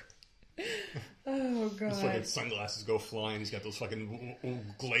 sir. Oh, God. His fucking sunglasses go flying. He's got those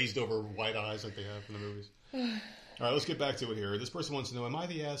fucking glazed over white eyes like they have in the movies. All right, let's get back to it here. This person wants to know, am I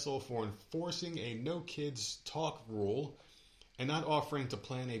the asshole for enforcing a no kids talk rule and not offering to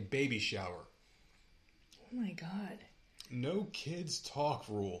plan a baby shower? Oh, my God. No kids talk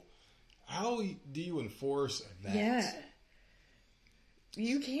rule. How do you enforce that? Yeah.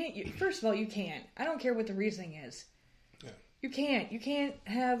 You can't. First of all, you can't. I don't care what the reasoning is. You can't. You can't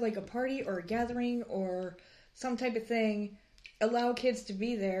have like a party or a gathering or some type of thing, allow kids to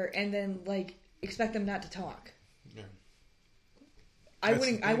be there, and then like expect them not to talk. Yeah. I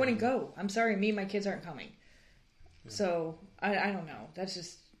wouldn't go. I'm sorry, me and my kids aren't coming. Yeah. So I don't know. That's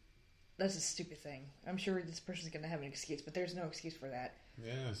a stupid thing. I'm sure this person's gonna have an excuse, but there's no excuse for that.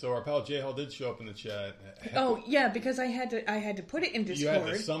 Yeah. So our pal J Hall did show up in the chat. Oh yeah, because I had to put it in Discord. You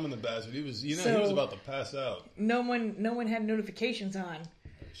had to summon the bastard. He was about to pass out. No one had notifications on.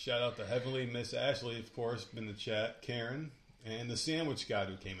 Shout out to Heavenly Miss Ashley, of course, in the chat. Karen and the sandwich guy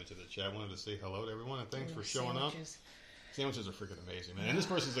who came into the chat. Wanted to say hello to everyone and thanks for showing up. Sandwiches are freaking amazing, man. And this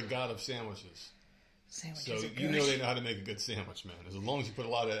person's a god of sandwiches. Sandwiches So are good. you know they know how to make a good sandwich, man. As long as you put a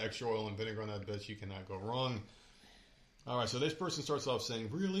lot of extra oil and vinegar on that bitch, you cannot go wrong. All right, so this person starts off saying,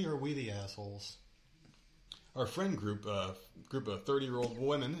 "Really, are we the assholes?" Our friend group of 30-year-old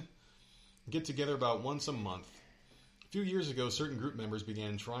women, get together about once a month. A few years ago, certain group members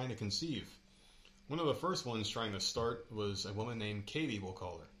began trying to conceive. One of the first ones trying to start was a woman named Katie, we'll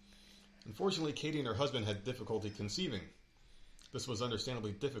call her. Unfortunately, Katie and her husband had difficulty conceiving. This was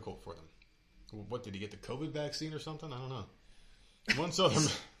understandably difficult for them. What, did he get the COVID vaccine or something? I don't know.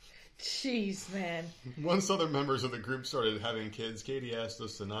 Jeez, man. Once other members of the group started having kids, Katie asked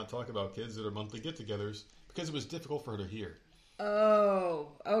us to not talk about kids at our monthly get-togethers because it was difficult for her to hear. Oh,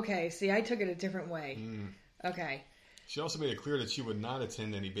 okay. See, I took it a different way. Okay. She also made it clear that she would not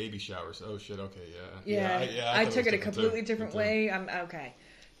attend any baby showers. Oh, shit, okay, Yeah, I took it a completely different way. I'm okay.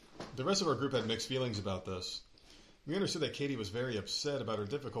 The rest of our group had mixed feelings about this. We understood that Katie was very upset about her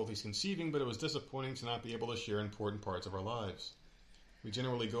difficulties conceiving, but it was disappointing to not be able to share important parts of our lives. We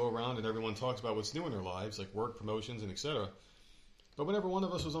generally go around and everyone talks about what's new in their lives, like work, promotions, and etc. But whenever one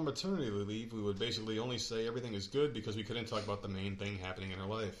of us was on maternity leave, we would basically only say everything is good because we couldn't talk about the main thing happening in our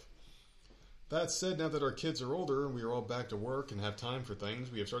life. That said, now that our kids are older and we are all back to work and have time for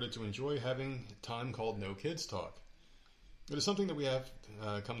things, we have started to enjoy having time called No Kids Talk. It is something that we have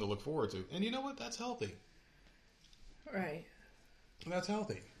come to look forward to. And you know what? That's healthy. Right. That's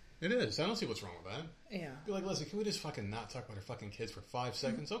healthy. It is. I don't see what's wrong with that. Yeah. Be like, Leslie, can we just fucking not talk about our fucking kids for 5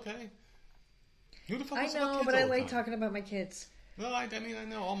 seconds? Okay. Who the fuck I wants to talk know, kids but all I the like time? talking about my kids. Well, I mean, I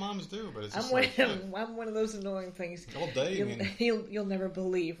know all moms do, but it's I'm just like, I'm one of those annoying things. all day. You'll never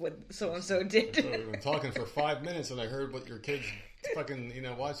believe what so and so did. So we've been talking for 5 minutes, and I heard what your kids fucking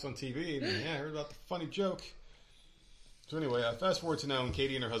watched on TV. And I heard about the funny joke. So anyway, fast forward to now, and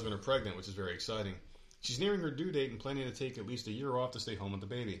Katie and her husband are pregnant, which is very exciting. She's nearing her due date and planning to take at least a year off to stay home with the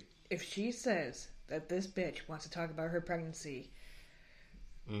baby. If she says that this bitch wants to talk about her pregnancy,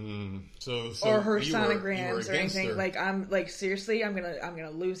 so or her you sonograms were or anything, her. like I'm like seriously, I'm gonna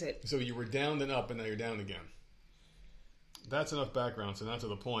lose it. So you were down then up, and now you're down again. That's enough background. So now to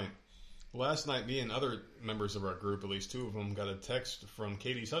the point. Last night, me and other members of our group, at least 2 of them, got a text from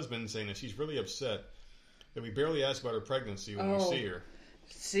Katie's husband saying that she's really upset that we barely ask about her pregnancy when we see her.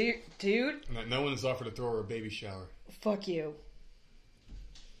 See, dude? And that no one has offered to throw her a baby shower. Fuck you.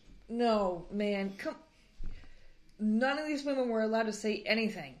 No, man. None of these women were allowed to say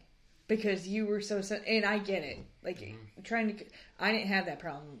anything because you were so... And I get it. Like, I didn't have that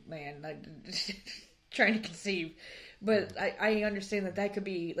problem, man. Trying to conceive. But I understand that could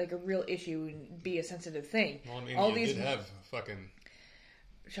be, like, a real issue and be a sensitive thing. Well, I mean, you did have fucking...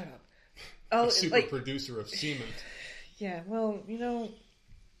 Shut up. A super producer of semen. Yeah, well,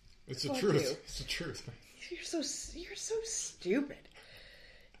 It's the truth. You. It's the truth. You're so stupid.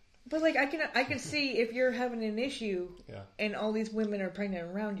 But like I can see if you're having an issue and all these women are pregnant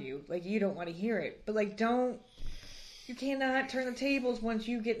around you, like you don't want to hear it. But like you cannot turn the tables once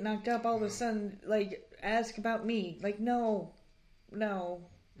you get knocked up all of a sudden like ask about me. Like no.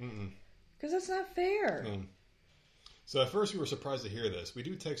 Because that's not fair. So at first we were surprised to hear this. We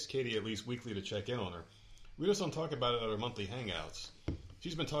do text Katie at least weekly to check in on her. We just don't talk about it at our monthly hangouts.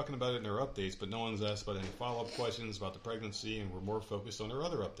 She's been talking about it in her updates, but no one's asked about any follow-up questions about the pregnancy, and we're more focused on her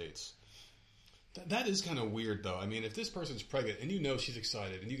other updates. That is kind of weird, though. I mean, if this person's pregnant, and you know she's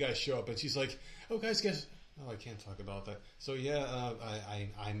excited, and you guys show up, and she's like, oh, guys, guess... Oh, I can't talk about that. So,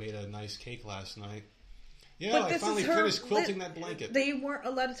 I made a nice cake last night. Yeah, but I finally finished quilting that blanket. They weren't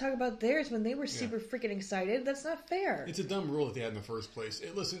allowed to talk about theirs when they were super freaking excited. That's not fair. It's a dumb rule that they had in the first place.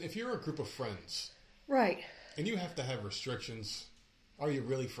 Listen, if you're a group of friends... Right. And you have to have restrictions... Are you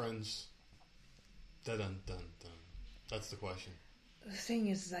really friends? Dun dun dun dun. That's the question. The thing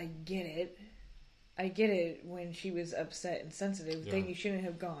is, I get it. I get it when she was upset and sensitive. Then you shouldn't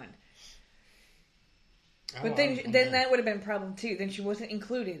have gone. But then that would have been a problem too. Then she wasn't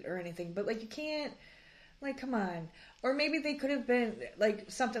included or anything. But like you can't, like come on. Or maybe they could have been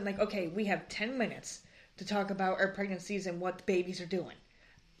like something like, okay, we have 10 minutes to talk about our pregnancies and what the babies are doing.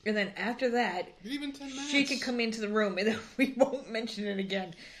 And then after that, even 10 minutes. She can come into the room and we won't mention it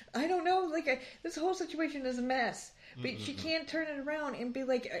again. I don't know. Like this whole situation is a mess. But she can't turn it around and be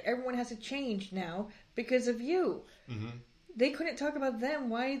like, everyone has to change now because of you. They couldn't talk about them.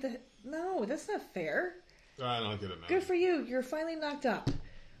 No, that's not fair. I don't get it, man. Good for you. You're finally knocked up.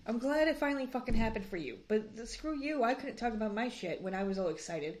 I'm glad it finally fucking happened for you. But screw you. I couldn't talk about my shit when I was all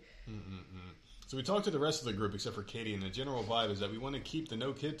excited. So we talked to the rest of the group except for Katie, and the general vibe is that we want to keep the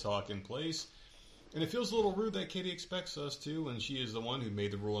no kid talk in place. And it feels a little rude that Katie expects us to, and she is the one who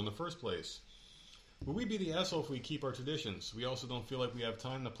made the rule in the first place. Will we be the asshole if we keep our traditions? We also don't feel like we have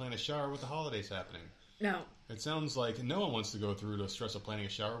time to plan a shower with the holidays happening. No. It sounds like no one wants to go through the stress of planning a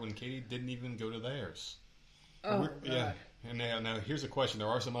shower when Katie didn't even go to theirs. Oh, God. Yeah. And now here's a question. There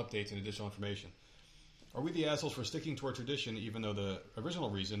are some updates and additional information. Are we the assholes for sticking to our tradition even though the original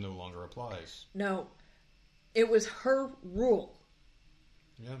reason no longer applies? No. It was her rule.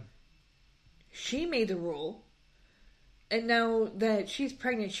 Yeah. She made the rule. And now that she's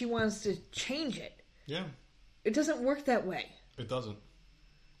pregnant, she wants to change it. Yeah. It doesn't work that way. It doesn't.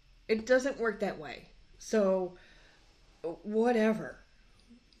 It doesn't work that way. So, whatever.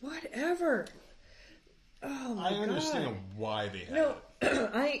 Whatever. Oh my God. I understand why they have No,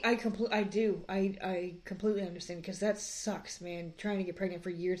 it. I do. I completely understand because that sucks, man. Trying to get pregnant for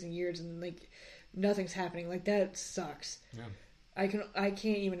years and years and like nothing's happening. Like that sucks. Yeah. I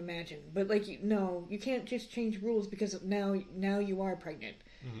can't even imagine. But like no, you can't just change rules because now you are pregnant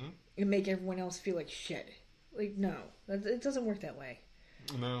and make everyone else feel like shit. Like no, it doesn't work that way.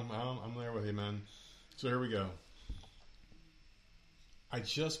 No, I'm there with you, man. So here we go. I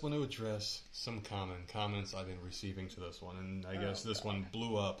just want to address some comments I've been receiving to this one, and I guess this one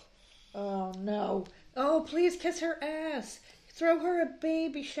blew up. Oh no! Oh please kiss her ass. Throw her a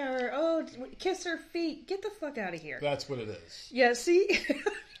baby shower. Oh, kiss her feet. Get the fuck out of here. That's what it is. Yeah, see?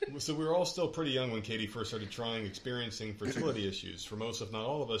 So we were all still pretty young when Katie first started experiencing fertility issues. For most, if not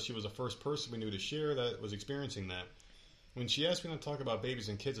all of us, she was the first person we knew to share that was experiencing that. When she asked me to talk about babies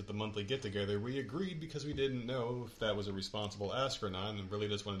and kids at the monthly get-together, we agreed because we didn't know if that was a responsible ask or not and really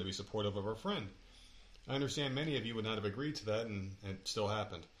just wanted to be supportive of our friend. I understand many of you would not have agreed to that, and it still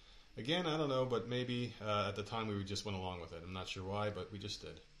happened. Again, I don't know, but maybe at the time we just went along with it. I'm not sure why, but we just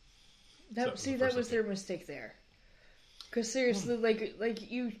did. That was their mistake there. Because seriously, like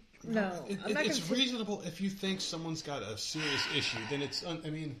you, no. It's reasonable if you think someone's got a serious issue, then it's,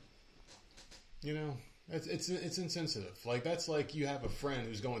 it's insensitive. Like, that's like you have a friend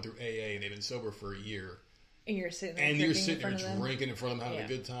who's going through AA and they've been sober for a year. And you're sitting there, drinking in front of them, having a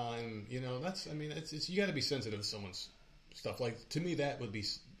good time. You know, it's you got to be sensitive to someone's stuff. Like, to me, that would be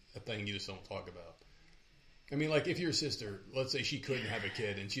a thing you just don't talk about. I mean, like, if your sister, let's say she couldn't have a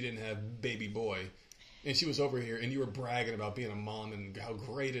kid and she didn't have baby boy, and she was over here and you were bragging about being a mom and how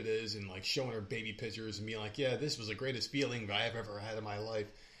great it is and, like, showing her baby pictures and being like, yeah, this was the greatest feeling I've ever had in my life.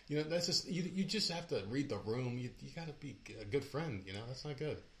 You know, that's just, you just have to read the room. You got to be a good friend, you know? That's not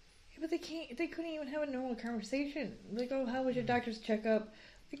good. Yeah, but they couldn't even have a normal conversation. Like, oh, how was your doctor's checkup?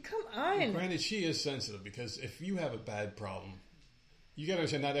 Like, come on. Well, granted, she is sensitive because if you have a bad problem, you got to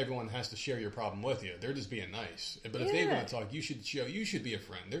understand not everyone has to share your problem with you. They're just being nice. But if they want to talk, you should be a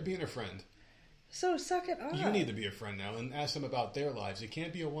friend. They're being a friend. So suck it up. You need to be a friend now and ask them about their lives. It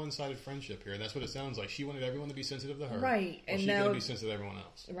can't be a one-sided friendship here. That's what it sounds like. She wanted everyone to be sensitive to her. Right. And she's going to be sensitive to everyone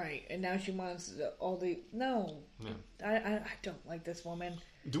else. Right. And now she wants all the... No. Yeah. I don't like this woman.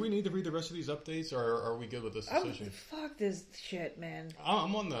 Do we need to read the rest of these updates, or are we good with this decision? Fuck this shit, man.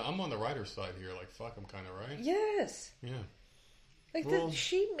 I'm on the writer's side here. Like, fuck, I'm kind of right. Yes. Yeah. Like,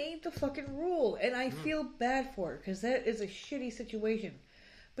 she made the fucking rule, and I feel bad for her, because that is a shitty situation.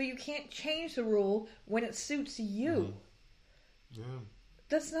 But you can't change the rule when it suits you. Yeah.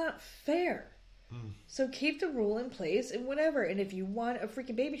 That's not fair. So keep the rule in place and whatever. And if you want a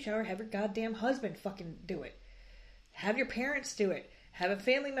freaking baby shower, have your goddamn husband fucking do it. Have your parents do it. Have a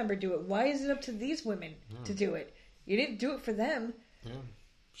family member do it. Why is it up to these women to do it? You didn't do it for them. Yeah.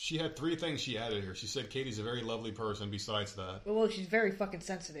 She had 3 things she added here. She said Katie's a very lovely person besides that. Well, she's very fucking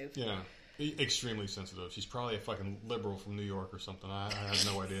sensitive. Yeah. Extremely sensitive. She's probably a fucking liberal from New York or something. I have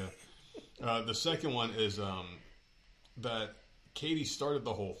no idea. The second one is that Katie started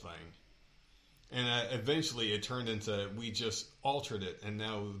the whole thing. And eventually it turned into, we just altered it. And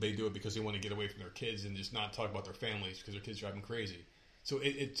now they do it because they want to get away from their kids and just not talk about their families because their kids drive them crazy. So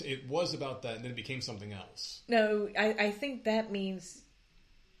it was about that and then it became something else. No, I think that means...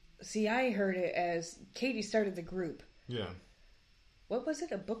 See, I heard it as Katie started the group. Yeah. What was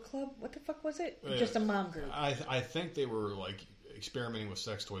it? A book club? What the fuck was it? Just a mom group. I think they were like experimenting with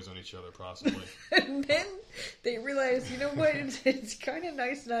sex toys on each other, possibly. And then they realized, you know what? It's kind of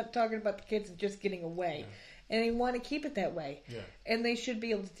nice not talking about the kids and just getting away. Yeah. And they want to keep it that way. Yeah. And they should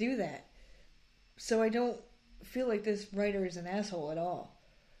be able to do that. So I don't feel like this writer is an asshole at all.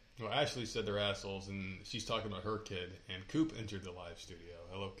 Well, Ashley said they're assholes, and she's talking about her kid, and Coop entered the live studio.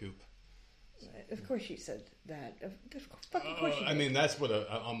 Hello, Coop. Of course she said that. Of course she did. I mean, that's what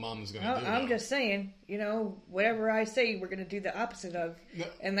a mom's going to do. I'm just saying, whatever I say, we're going to do the opposite of,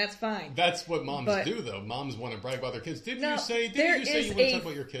 and that's fine. That's what moms do, though. Moms want to brag about their kids. Didn't you say you want to talk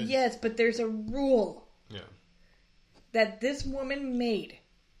about your kids? Yes, but there's a rule Yeah. that this woman made.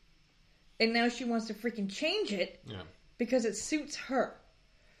 And now she wants to freaking change it because it suits her.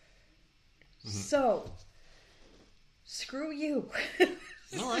 So, screw you.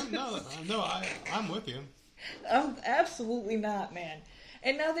 All right, no, I'm with you. I'm absolutely not, man.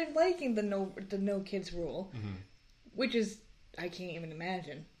 And now they're liking the no kids rule, which is I can't even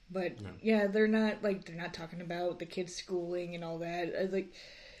imagine. But yeah, they're not talking about the kids schooling and all that. I was like,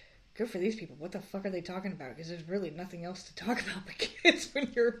 good for these people. What the fuck are they talking about? Because there's really nothing else to talk about with kids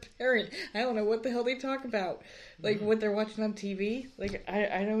when you're a parent. I don't know what the hell they talk about. Like what they're watching on TV. Like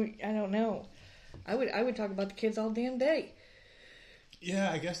I don't know. I would talk about the kids all damn day.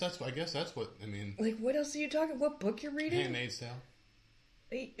 Yeah, I guess that's what I mean. Like what else are you talking? What book you're reading? Handmaid's Tale.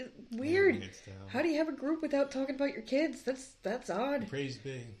 Weird. Handmaid's Tale. How do you have a group without talking about your kids? That's odd. Praise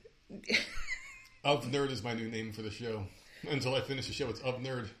be. Of Nerd is my new name for the show. Until I finish the show, it's Of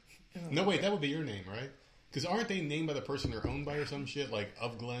Nerd. Oh, no, wait, that would be your name, right? Because aren't they named by the person they're owned by or some shit? Like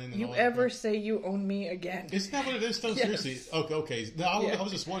Of Glenn and you all ever that? say you own me again? Isn't that what it is? No, Yes. seriously. Okay. No, I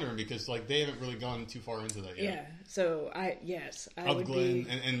was just wondering because like they haven't really gone too far into that yet. Yeah. So I Of would Glenn, be...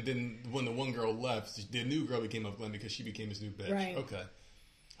 and then when the one girl left, the new girl became Of Glenn because she became his new bitch. Right. Okay.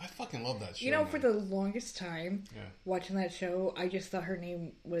 I fucking love that show. You know, man. for the longest time, watching that show, I just thought her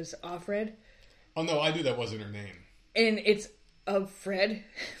name was Offred. Oh no, I knew that wasn't her name. And it's of Fred.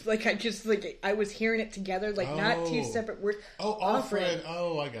 Like I was hearing it together, like not two separate words. Oh, Offred.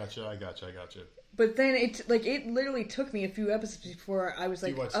 Oh, I gotcha. But then it literally took me a few episodes before I was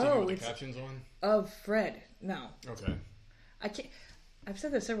like, Do you watch oh, TV with it's the captions on? of Fred. No. Okay. I can't. I've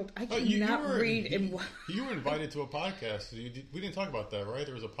said that several. I you cannot were, read and. You were invited to a podcast. We didn't talk about that, right?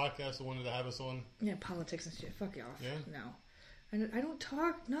 There was a podcast that wanted to have us on. Yeah, politics and shit. Fuck you off. Yeah. No, I don't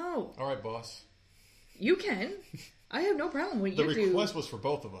talk. No. All right, boss. You can. I have no problem with The you do. request was for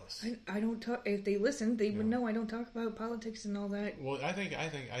both of us. I don't talk. If they listen, they would know I don't talk about politics and all that. Well, I think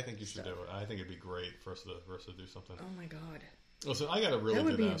you should do it. I think it'd be great for us to do something. Oh my god. Listen, I got a really That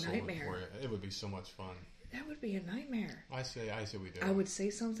would good be a asshole one nightmare. for you. It would be so much fun. That would be a nightmare. I say we do. I would say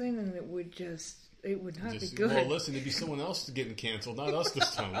something and it would not be good. Well, listen, it'd be someone else getting canceled, not us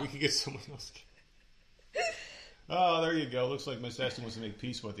this time. We could get someone else. Oh, there you go. Looks like Miss Ashley wants to make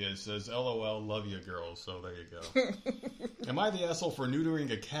peace with you. It says, LOL, love you, girls. So there you go. Am I the asshole for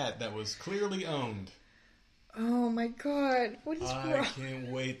neutering a cat that was clearly owned? Oh my god. What is I wrong? can't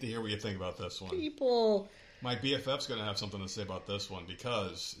wait to hear what you think about this one. People. My BFF's going to have something to say about this one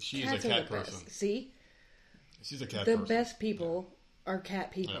because she Cats is a are cat the best. person. See? She's a cat The person. best people are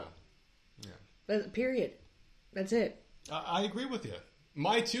cat people. Yeah. Period. That's it. I agree with you.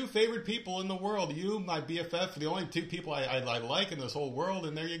 My two favorite people in the world, you, my BFF, the only two people I like in this whole world,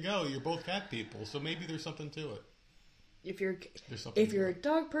 and there you go. You're both cat people, so maybe there's something to it. If you're a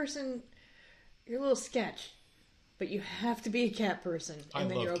dog person, you're a little sketch. But you have to be a cat person,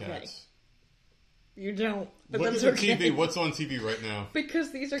 and then you're okay. Cats. You don't. But Look that's at the okay. TV. What's on TV right now?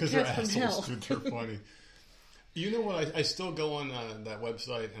 Because these are Because cats they're from assholes, hell. dude. They're funny. You know what? I still go on that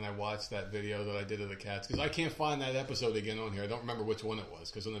website and I watch that video that I did of the cats because I can't find that episode again on here. I don't remember which one it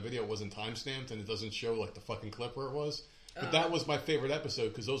was because on the video it wasn't timestamped and it doesn't show like the fucking clip where it was. But that was my favorite episode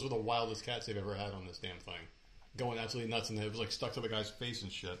because those were the wildest cats they've ever had on this damn thing, going absolutely nuts and it was like stuck to the guy's face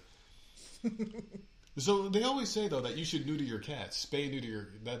and shit. So they always say though that you should neuter your cats, spay neuter your.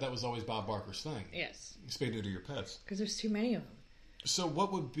 That was always Bob Barker's thing. Yes. Spay neuter your pets. Because there's too many of them. So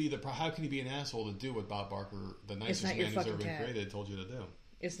what would be how can you be an asshole to do what Bob Barker, the nicest man who's ever been created, told you to do?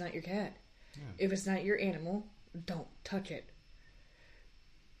 It's not your cat. Yeah. If it's not your animal, don't touch it.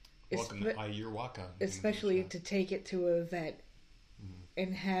 Welcome to Ayur Waka. Especially to take it to a vet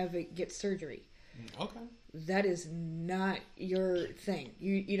and have it get surgery. Okay. That is not your thing.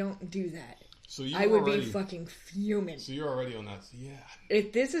 You don't do that. So I would be fucking fuming. So you're already on that. Yeah.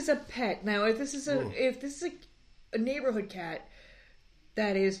 If this is a pet, now if this is a neighborhood cat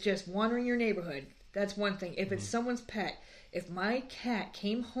that is just wandering your neighborhood, that's one thing. If it's someone's pet, if my cat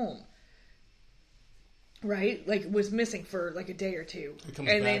came home, right, like was missing for like a day or two, It comes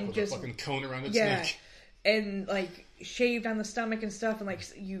and back then with just a fucking cone around its neck. and like shaved on the stomach and stuff, and like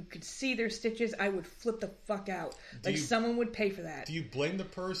you could see their stitches, I would flip the fuck out. Someone would pay for that. Do you blame the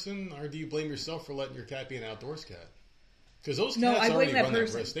person or do you blame yourself for letting your cat be an outdoors cat? Because those cats I blame already that run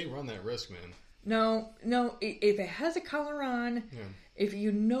person. that risk. They run that risk, man. No. If it has a collar on, if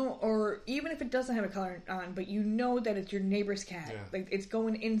you know, or even if it doesn't have a collar on, but you know that it's your neighbor's cat, like it's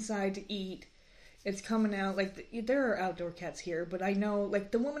going inside to eat, it's coming out. Like there are outdoor cats here, but I know,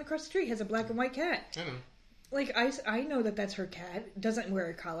 like the woman across the street has a black and white cat. I know. Like I know that that's her cat. Doesn't wear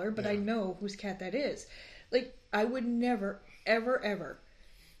a collar, but I know whose cat that is. Like I would never, ever, ever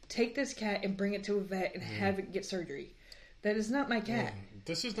take this cat and bring it to a vet and have it get surgery. That is not my cat.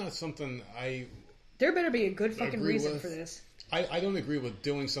 This is not something There better be a good fucking agree reason with. for this. I don't agree with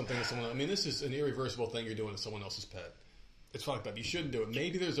doing something to someone. I mean, this is an irreversible thing you're doing to someone else's pet. It's fucked up. You shouldn't do it.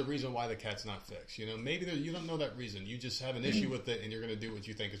 Maybe there's a reason why the cat's not fixed. You know, maybe you don't know that reason. You just have an issue with it, and you're going to do what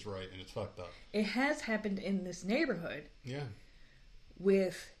you think is right, and it's fucked up. It has happened in this neighborhood. Yeah.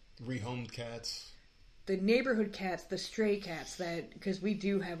 With rehomed cats. The neighborhood cats, the stray cats, that because we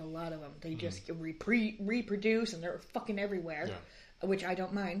do have a lot of them. They just reproduce, and they're fucking everywhere. Yeah. Which I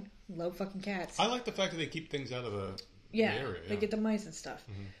don't mind. Love fucking cats. I like the fact that they keep things out of the area. Yeah, they get the mice and stuff.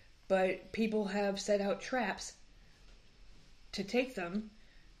 Mm-hmm. But people have set out traps to take them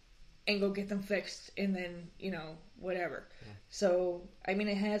and go get them fixed, and then, you know, whatever. Yeah. So, I mean,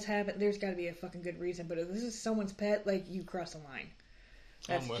 it has happened. There's got to be a fucking good reason. But if this is someone's pet, like, you cross a line.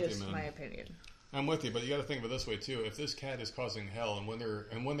 That's just my opinion. I'm with you, but you got to think of it this way too. If this cat is causing hell, and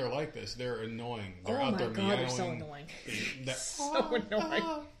when they're like this, they're annoying. They're out there meowing. They're so annoying. So annoying.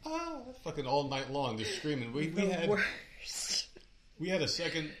 Fucking all night long, they're screaming. We had a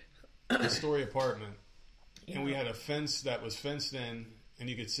second-story apartment, and we had a fence that was fenced in, and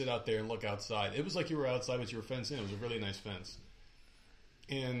you could sit out there and look outside. It was like you were outside, but you were fenced in. It was a really nice fence.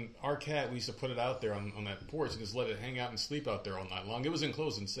 And our cat, we used to put it out there on that porch and just let it hang out and sleep out there all night long. It was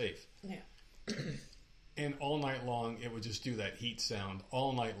enclosed and safe. Yeah. And all night long, it would just do that heat sound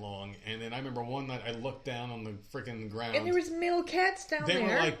all night long. And then I remember one night I looked down on the freaking ground. And there was male cats down there. They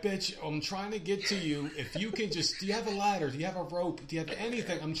were like, bitch, I'm trying to get to you. If you can just, do you have a ladder? Do you have a rope? Do you have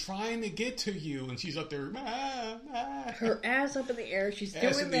anything? I'm trying to get to you. And she's up there. Her ass up in the air. She's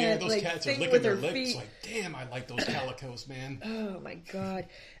doing that. Air. Those cats are licking their lips. Feet. Like, damn, I like those calicos, man. Oh, my God.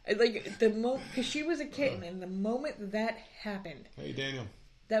 Like, because she was a kitten, and the moment that happened. Hey, Daniel.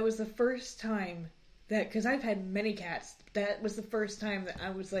 That was the first time that, because I've had many cats, that was the first time that I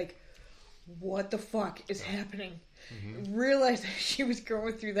was like, what the fuck is happening? Mm-hmm. Realized that she was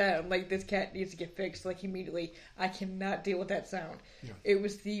going through that. I'm like, this cat needs to get fixed, like, immediately. I cannot deal with that sound. Yeah. It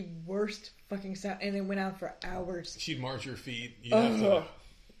was the worst fucking sound, and it went on for hours. She'd march your feet. You'd have to...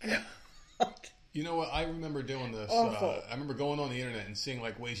 God. You know what? I remember doing this. I remember going on the internet and seeing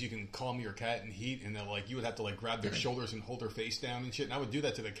like ways you can calm your cat in heat, and like you would have to like grab their shoulders and hold her face down and shit. And I would do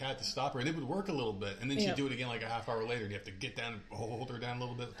that to the cat to stop her, and it would work a little bit. And then she'd do it again like a half hour later. And you have to get down, and hold her down a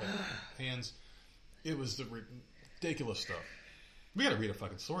little bit with the hands. It was the ridiculous stuff. We got to read a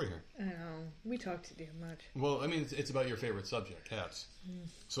fucking story here. I know. We talk too damn much. Well, I mean, it's about your favorite subject, cats.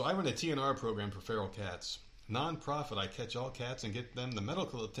 So I run a TNR program for feral cats. Non-profit, I catch all cats and get them the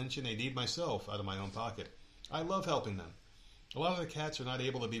medical attention they need myself out of my own pocket. I love helping them. A lot of the cats are not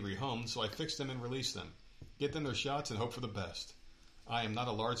able to be rehomed, so I fix them and release them. Get them their shots and hope for the best. I am not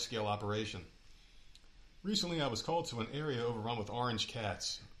a large-scale operation. Recently, I was called to an area overrun with orange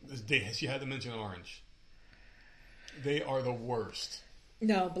cats. She had to mention orange. They are the worst.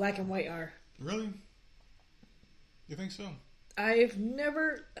 No, black and white are. Really? You think so? I've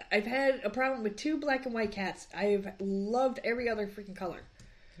had a problem with 2 black and white cats. I've loved every other freaking color.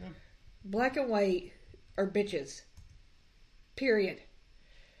 Yeah. Black and white are bitches. Period.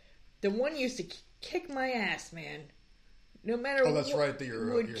 The one used to kick my ass, man. No matter what. Oh, that's right.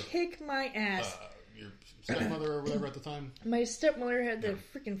 Would kick my ass. Your stepmother or whatever at the time? My stepmother had the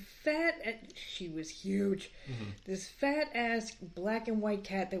freaking fat... She was huge. Mm-hmm. This fat-ass black and white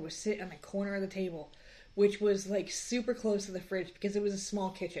cat that would sit on the corner of the table, which was like super close to the fridge because it was a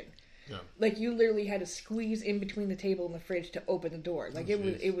small kitchen. Yeah. Like you literally had to squeeze in between the table and the fridge to open the door. Like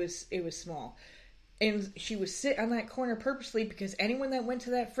it was small. And she would sit on that corner purposely because anyone that went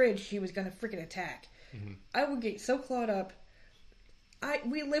to that fridge, she was going to freaking attack. Mm-hmm. I would get so clawed up.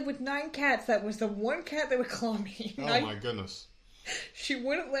 We lived with 9 cats. That was the one cat that would claw me. Oh my goodness. She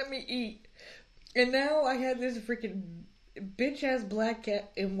wouldn't let me eat. And now I had this freaking bitch-ass black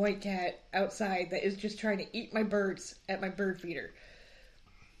cat and white cat outside that is just trying to eat my birds at my bird feeder.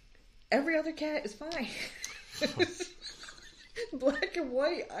 Every other cat is fine. Black and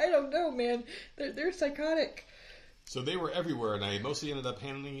white, I don't know, man. They're psychotic. So they were everywhere, and I mostly ended up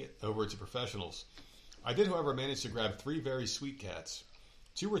handing it over to professionals. I did, however, manage to grab 3 very sweet cats.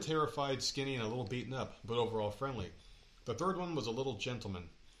 2 were terrified, skinny, and a little beaten up, but overall friendly. The third one was a little gentleman.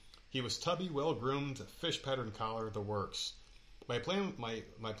 He was tubby, well-groomed, fish-pattern collar, the works. My plan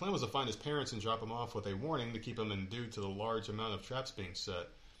was to find his parents and drop him off with a warning to keep him in due to the large amount of traps being set.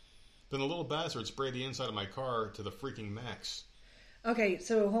 Then the little bastard sprayed the inside of my car to the freaking max. Okay,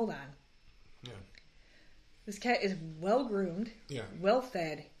 so hold on. Yeah. This cat is well-groomed,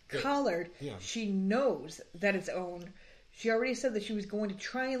 well-fed, collared. Yeah. She knows that it's owned. She already said that she was going to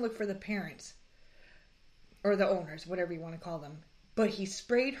try and look for the parents. Or the owners, whatever you want to call them. But he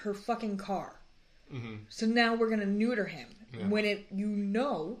sprayed her fucking car. Mm-hmm. So now we're going to neuter him. Yeah. When you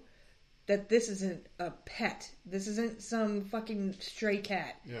know that this isn't a pet. This isn't some fucking stray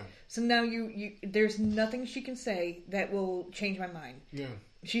cat. Yeah. So now there's nothing she can say that will change my mind. Yeah.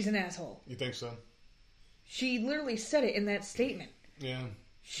 She's an asshole. You think so? She literally said it in that statement. Yeah.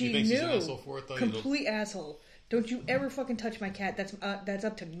 She you think knew. She's an asshole for it, though? Complete asshole. Don't you ever fucking touch my cat. That's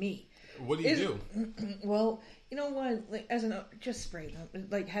up to me. What do you do? Well, you know what? Like, just spray them.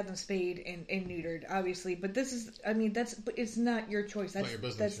 Like, have them spayed and neutered, obviously. But this is, but it's not your choice. That's not your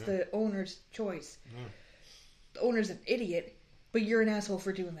business, that's the owner's choice. Yeah. The owner's an idiot, but you're an asshole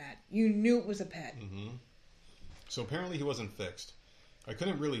for doing that. You knew it was a pet. Mm-hmm. So apparently he wasn't fixed. I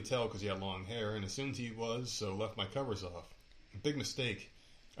couldn't really tell because he had long hair and assumed he was, so left my covers off. Big mistake.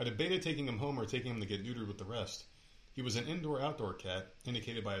 I debated taking him home or taking him to get neutered with the rest. He was an indoor-outdoor cat,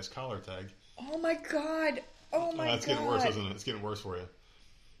 indicated by his collar tag. Oh my god! Oh my god! That's getting worse, isn't it? It's getting worse for you.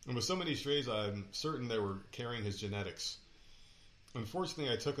 And with so many strays, I'm certain they were carrying his genetics.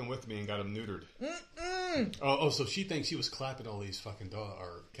 Unfortunately, I took him with me and got him neutered. So she thinks he was clapping all these fucking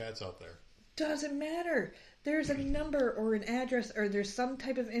cats out there. Doesn't matter. There's a number or an address or there's some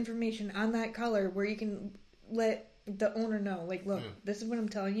type of information on that collar where you can let the owner know. Like, look, This is what I'm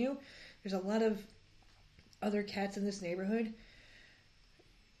telling you. There's a lot of other cats in this neighborhood.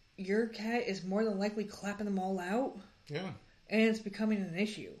 Your cat is more than likely clapping them all out. Yeah. And it's becoming an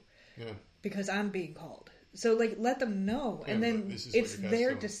issue. Yeah. Because I'm being called. So, like, let them know. Yeah, and then it's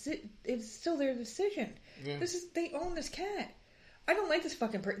their it's still their decision. Yeah. They own this cat. I don't like this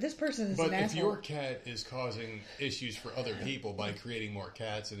fucking this person is an asshole. But if your cat is causing issues for other people by creating more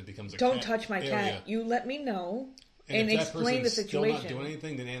cats and it becomes a Don't cat touch my area, cat. You let me know and if explain the that person's situation. still not doing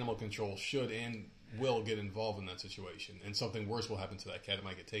anything, then animal control should and will get involved in that situation, and something worse will happen to that cat. It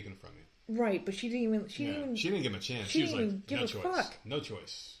might get taken from you. Right, but she didn't even. She didn't give him a chance. She was didn't like, even give no a choice. fuck. No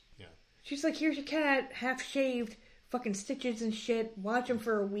choice. Yeah. She's like, here's your cat, half shaved, fucking stitches and shit. Watch him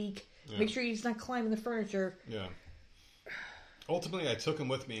for a week. Yeah. Make sure he's not climbing the furniture. Yeah. Ultimately, I took him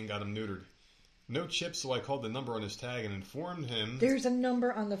with me and got him neutered. No chip, so I called the number on his tag and informed him. There's a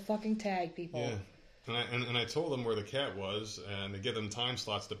number on the fucking tag, people. Yeah. And I told them where the cat was and to give them time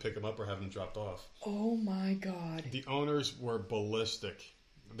slots to pick him up or have him dropped off. Oh my god. The owners were ballistic.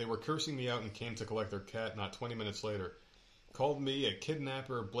 They were cursing me out and came to collect their cat not 20 minutes later. Called me a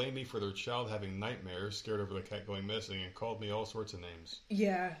kidnapper, blamed me for their child having nightmares, scared over the cat going missing, and called me all sorts of names.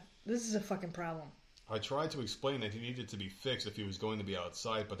 Yeah, this is a fucking problem. I tried to explain that he needed to be fixed if he was going to be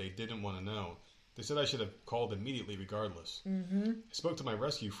outside, but they didn't want to know. They said I should have called immediately regardless. Mm-hmm. I spoke to my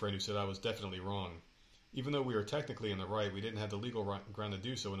rescue friend who said I was definitely wrong. Even though we were technically in the right, we didn't have the legal ground to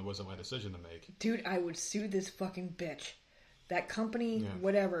do so, and it wasn't my decision to make. Dude, I would sue this fucking bitch. That company,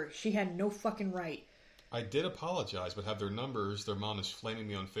 whatever, she had no fucking right. I did apologize, but have their numbers. Their mom is flaming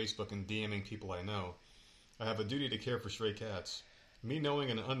me on Facebook and DMing people I know. I have a duty to care for stray cats. Me knowing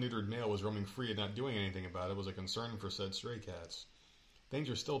an unneutered male was roaming free and not doing anything about it was a concern for said stray cats. Things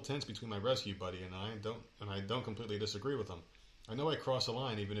are still tense between my rescue buddy and I don't completely disagree with him. I know I crossed a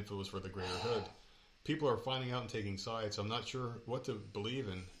line even if it was for the greater good. People are finding out and taking sides, so I'm not sure what to believe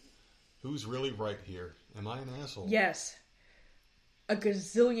in. Who's really right here? Am I an asshole? Yes. A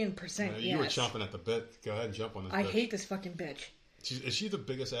gazillion percent yes. You were chomping at the bit. Go ahead and jump on this I bitch. hate this fucking bitch. Is she the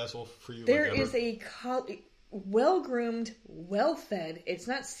biggest asshole for you? There is a well-groomed, well-fed. It's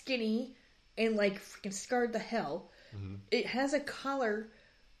not skinny and like freaking scarred the hell. Mm-hmm. It has a collar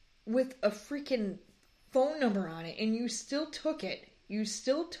with a freaking phone number on it, and you still took it. You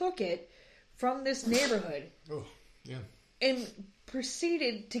still took it from this neighborhood. Oh, yeah. And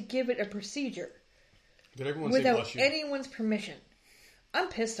proceeded to give it a procedure. Did everyone without say bless you? Anyone's permission. I'm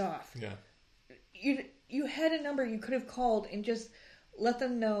pissed off. Yeah. You had a number you could have called and just let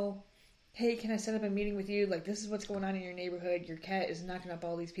them know, hey, can I set up a meeting with you? Like, this is what's going on in your neighborhood. Your cat is knocking up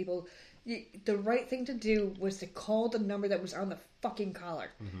all these people. The right thing to do was to call the number that was on the fucking collar.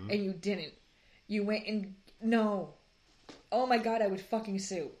 Mm-hmm. And you didn't. You went and... No. Oh my god, I would fucking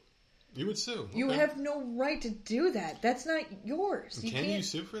sue. You would sue. Okay. You have no right to do that. That's not yours. Can you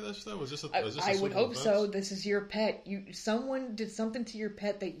sue for this, though? Is this a I would hope offense? so. This is your pet. Someone did something to your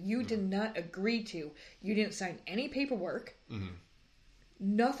pet that you did not agree to. You didn't sign any paperwork. Mm-hmm.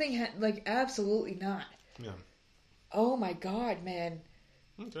 Nothing absolutely not. Yeah. Oh my god, man.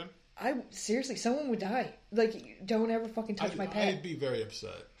 Okay. Seriously, someone would die. Like, don't ever fucking touch my pet. I'd be very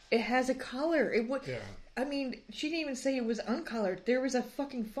upset. It has a collar. It would... Yeah. I mean, she didn't even say it was uncolored. There was a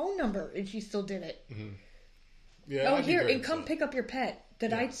fucking phone number, and she still did it. Mm-hmm. Yeah. Oh, here, and come pick up your pet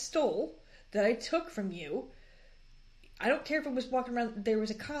that I stole, that I took from you. I don't care if it was walking around. There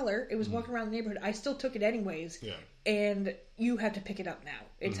was a collar. It was walking around the neighborhood. I still took it anyways. Yeah. And you have to pick it up now.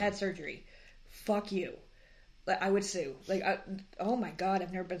 It's had surgery. Fuck you. I would sue. Like, oh my god,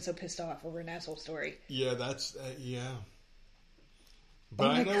 I've never been so pissed off over an asshole story. Yeah, that's yeah. But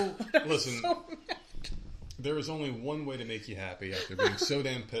Oh I know. God, listen, so there is only one way to make you happy after being so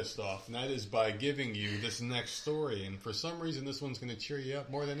damn pissed off, and that is by giving you this next story. And for some reason, this one's going to cheer you up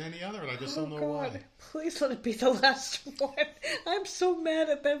more than any other, and I just don't know why. Please let it be the last one. I'm so mad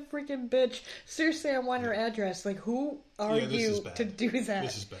at that freaking bitch. Seriously, I want her address. Like, who are you to do that?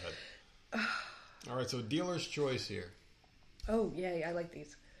 This is bad. All right, so dealer's choice here. Oh, yay, I like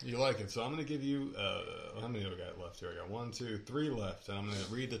these. You like it. So I'm going to give you, how many do I got left here? I got 1, 2, 3 left. And I'm going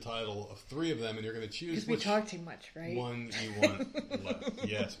to read the title of 3 of them, and you're going to choose which we talk too much, right? one you want left.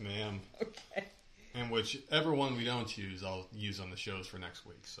 Yes, ma'am. Okay. And whichever one we don't choose, I'll use on the shows for next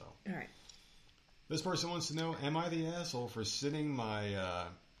week. So. All right. This person wants to know, am I the asshole for sending my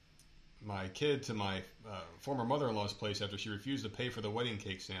kid to my former mother-in-law's place after she refused to pay for the wedding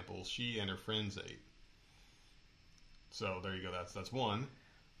cake samples she and her friends ate? So there you go. That's one.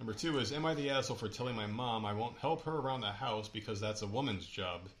 Number 2 is, am I the asshole for telling my mom I won't help her around the house because that's a woman's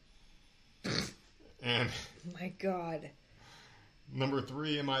job? And my God. Number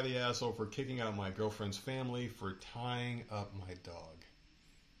 3, am I the asshole for kicking out my girlfriend's family for tying up my dog?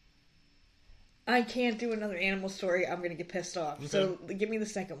 I can't do another animal story. I'm going to get pissed off. Okay. So give me the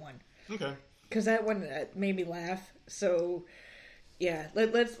second one. Okay. Because that one made me laugh. So yeah,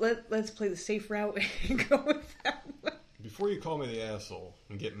 let's play the safe route and go with that one. Before you call me the asshole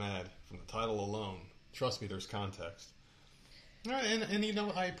and get mad from the title alone, trust me, there's context. All right, and you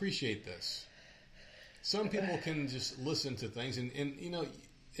know, I appreciate this. Some people can just listen to things, and you know,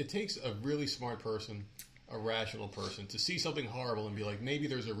 it takes a really smart person, a rational person, to see something horrible and be like, maybe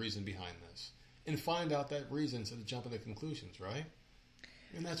there's a reason behind this. And find out that reason instead of jumping to conclusions, right?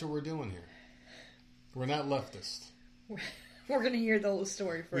 And that's what we're doing here. We're not leftist. We're going to hear the whole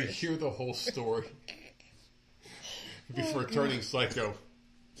story first. We hear the whole story before turning psycho.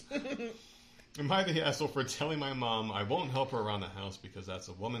 Am I the asshole for telling my mom I won't help her around the house because that's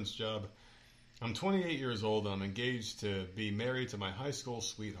a woman's job? I'm 28 years old and I'm engaged to be married to my high school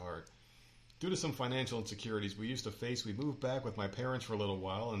sweetheart. Due to some financial insecurities we used to face, we moved back with my parents for a little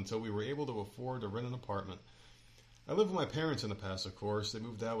while until we were able to afford to rent an apartment. I lived with my parents in the past, of course. They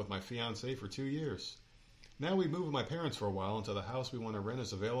moved out with my fiancé for 2 years. Now we moved with my parents for a while until the house we want to rent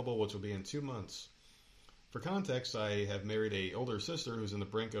is available, which will be in 2 months. For context, I have married an older sister who's in the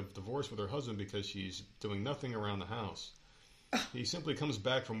brink of divorce with her husband because she's doing nothing around the house. He simply comes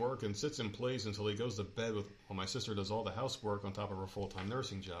back from work and sits and plays until he goes to bed while my sister does all the housework on top of her full-time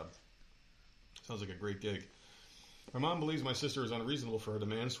nursing job. Sounds like a great gig. My mom believes my sister is unreasonable for her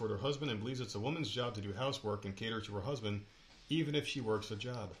demands toward her husband and believes it's a woman's job to do housework and cater to her husband, even if she works a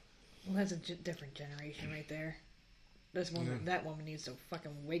job. Well, that's a different generation right there. That woman needs to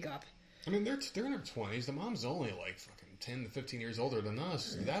fucking wake up. I mean, they're in their 20s. The mom's only like fucking 10 to 15 years older than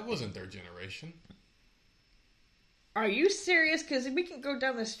us. That wasn't their generation. Are you serious? Because we can go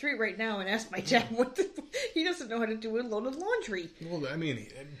down the street right now and ask my dad he doesn't know how to do a load of laundry. Well, I mean,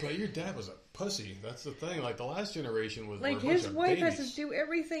 but your dad was a pussy. That's the thing. Like, the last generation was like his wife has to do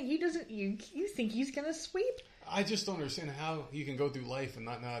everything. He doesn't. You think he's gonna sweep? I just don't understand how you can go through life and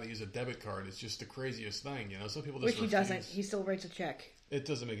not know how to use a debit card. It's just the craziest thing, you know. Some people just which he doesn't. He still writes a check. It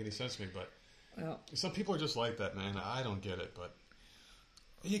doesn't make any sense to me, but some people are just like that, man. I don't get it, but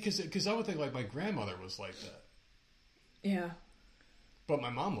yeah, because I would think like my grandmother was like that. Yeah. But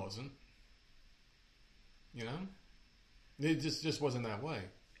my mom wasn't. You know? It just wasn't that way.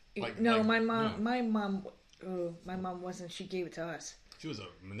 My mom wasn't. She gave it to us. She was a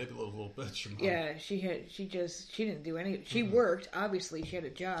manipulative little bitch. Your mom. Yeah, she didn't do any. She worked, obviously. She had a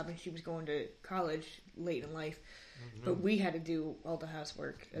job and she was going to college late in life. Mm-hmm. But we had to do all the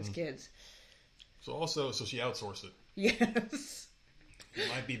housework as kids. So she outsourced it. Yes. You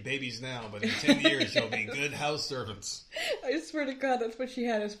might be babies now, but in 10 years you'll be good house servants. I swear to God, that's what she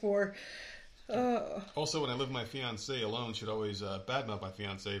had us for. Also, when I lived with my fiancée alone, she'd always badmouth my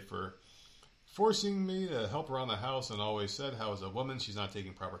fiancé for forcing me to help around the house and always said how as a woman she's not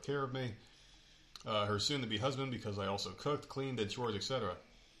taking proper care of me. Her soon-to-be husband because I also cooked, cleaned, did chores, etc.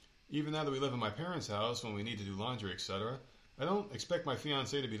 Even now that we live in my parents' house, when we need to do laundry, etc., I don't expect my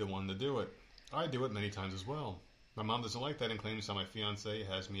fiancé to be the one to do it. I do it many times as well. My mom doesn't like that and claims how my fiancé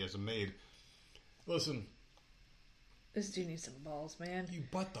has me as a maid. Listen. This dude needs some balls, man. You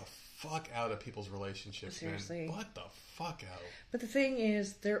butt the fuck out of people's relationships, seriously. Man. Butt the fuck out. But the thing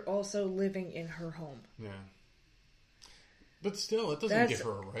is, they're also living in her home. Yeah. But still, it doesn't give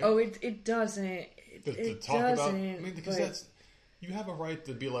her a right. Oh, it doesn't. To talk about. I mean, because you have a right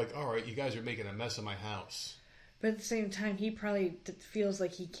to be like, all right, you guys are making a mess of my house. But at the same time, he probably feels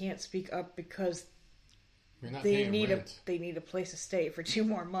like he can't speak up because You're not they paying need rent. they need a place to stay for 2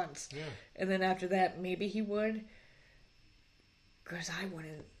 more months. Yeah. And then after that, maybe he would. Because I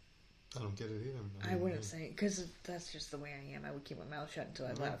wouldn't. I don't get it either. I wouldn't say, because that's just the way I am. I would keep my mouth shut until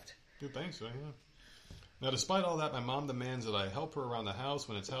I left. Good, thanks. Yeah. Now, despite all that, my mom demands that I help her around the house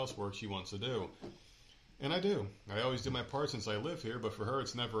when it's housework she wants to do. And I do. I always do my part since I live here, but for her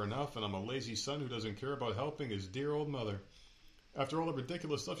it's never enough, and I'm a lazy son who doesn't care about helping his dear old mother. After all the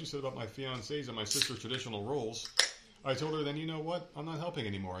ridiculous stuff she said about my fiancés and my sister's traditional roles, I told her, then you know what? I'm not helping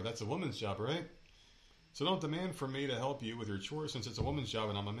anymore. That's a woman's job, right? So don't demand from me to help you with your chores since it's a woman's job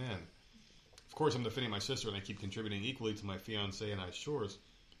and I'm a man. Of course, I'm defending my sister and I keep contributing equally to my fiancé and I's chores.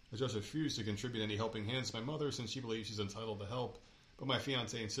 I just refuse to contribute any helping hands to my mother since she believes she's entitled to help, but my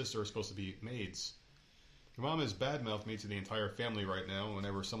fiancé and sister are supposed to be maids. My mom has badmouthed me to the entire family right now, and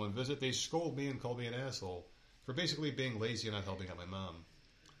whenever someone visits, they scold me and call me an asshole for basically being lazy and not helping out my mom.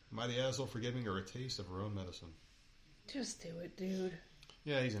 Am I the asshole for giving her a taste of her own medicine? Just do it, dude.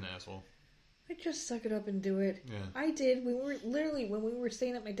 Yeah, he's an asshole. I just suck it up and do it. Yeah. I did. When we were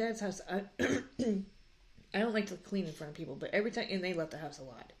staying at my dad's house, I don't like to clean in front of people, but every time, and they left the house a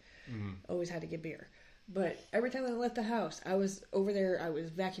lot. Mm-hmm. Always had to get beer. But every time I left the house, I was over there, I was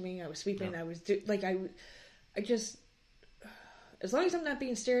vacuuming, I was sweeping, Yeah. I just, as long as I'm not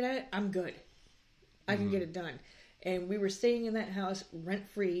being stared at, I'm good. I can get it done. And we were staying in that house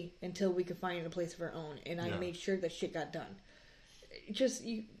rent-free until we could find a place of our own, and I made sure that shit got done. Just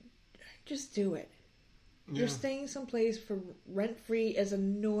do it. Yeah. You're staying someplace for rent-free, as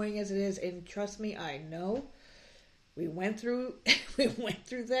annoying as it is, and trust me, I know. We went through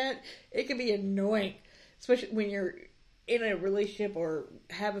that. It can be annoying, especially when you're in a relationship or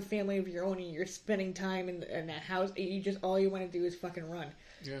have a family of your own and you're spending time in a house. And all you want to do is fucking run.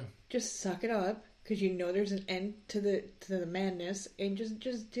 Yeah. Just suck it up because you know there's an end to the madness, and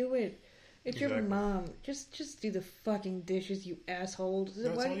just do it. It's your Exactly. mom. Just do the fucking dishes, you asshole.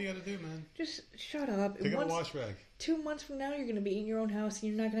 That's all you gotta do, man. Just shut up. Pick up a wash rag. 2 months from now, you're going to be in your own house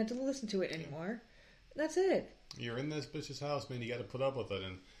and you're not going to have to listen to it anymore. That's it. You're in this bitch's house, man. You got to put up with it.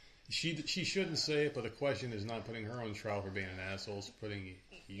 And she shouldn't say it, but the question is not putting her on trial for being an asshole. It's putting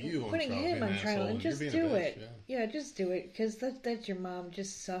you on Putting trial for him being on an trial, asshole. and just you're being do a bitch. it. Yeah, just do it, because that's your mom.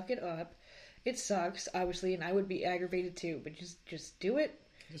 Just suck it up. It sucks, obviously, and I would be aggravated too, but just do it.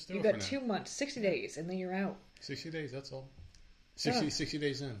 Just do You it got for now. 2 months, 60 days, and then you're out. 60 days, that's all. 60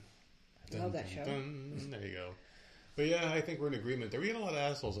 days in. Love that show. There you go. But yeah, I think we're in agreement there. We had a lot of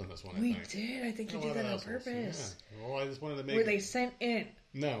assholes in this one, We I think. did. I think you A did lot that of on assholes, purpose. Yeah. Well, I just wanted to make Were they sent in?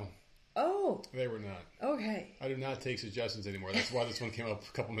 No, Oh, they were not. okay. I do not take suggestions anymore. That's why this one came up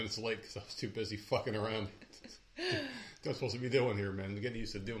a couple minutes late, because I was too busy fucking around. What I'm supposed to be doing here, man. I'm getting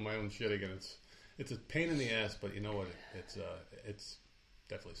used to doing my own shit again. It's a pain in the ass, but you know what? It's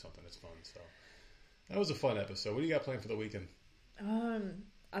definitely something that's fun. So that was a fun episode. What do you got planned for the weekend? I'm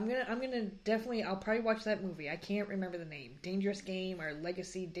gonna definitely. I'll probably watch that movie. I can't remember the name. Dangerous Game or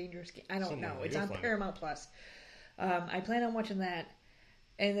Legacy Dangerous Game. I don't Somewhere, know. It's you'll on find it. Paramount Plus. I plan on watching that,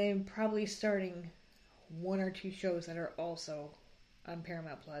 and then probably starting 1 or 2 shows that are also on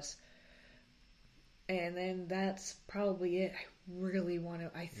Paramount Plus. And then that's probably it. I really want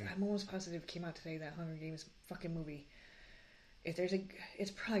to. I'm almost positive it came out today, that Hunger Games fucking movie.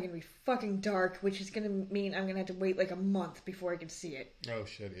 It's probably gonna be fucking dark, which is gonna mean I'm gonna have to wait like a month before I can see it. Oh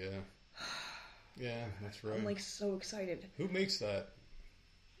shit, yeah. Yeah, that's right. I'm like so excited. Who makes that?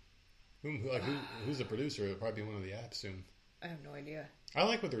 Who's the producer? It'll probably be one of the apps soon. I have no idea. I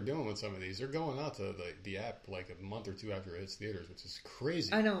like what they're doing with some of these. They're going out to the app like a month or 2 after it hits theaters, which is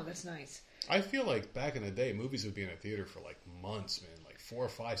crazy. I know, that's nice. I feel like back in the day, movies would be in a theater for like months, man. Like 4 or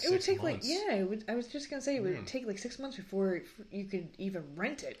 5, 6 It would take months. I was just gonna say it would take like 6 months before you could even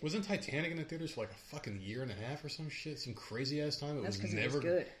rent it. Wasn't Titanic in the theaters for like a fucking year and a half or some shit? Some crazy ass time. That's because it was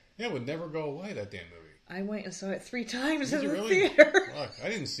good. Yeah, it would never go away, that damn movie. I went and saw it 3 times Did in you the really? theater. Fuck, I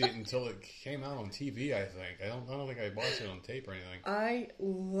didn't see it until it came out on TV, I think. I don't think I watched it on tape or anything. I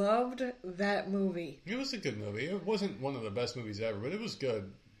loved that movie. It was a good movie. It wasn't one of the best movies ever, but it was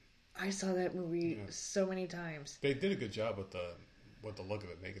good. I saw that movie so many times. They did a good job with the look of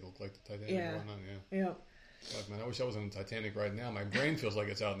it, make it look like the Titanic and whatnot, Yeah. Fuck, man, I wish I was on the Titanic right now. My brain feels like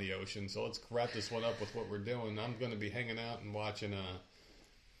it's out in the ocean, so let's wrap this one up with what we're doing. I'm going to be hanging out and watching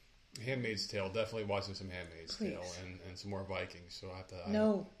Handmaid's Tale. Definitely watching some Handmaid's Tale and some more Vikings. So I have to.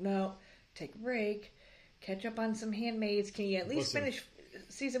 No. Take a break. Catch up on some Handmaids. Can you at least finish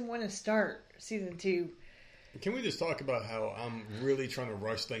season 1 and start season 2? Can we just talk about how I'm really trying to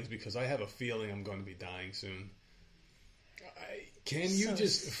rush things because I have a feeling I'm going to be dying soon?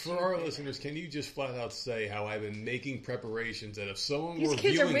 For our listeners, can you just flat out say how I've been making preparations that if someone These were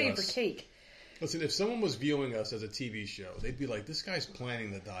kids are viewing waiting us, for cake. Listen, if someone was viewing us as a TV show, they'd be like, "This guy's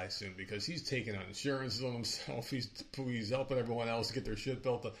planning to die soon because he's taking out insurances on himself. He's helping everyone else get their shit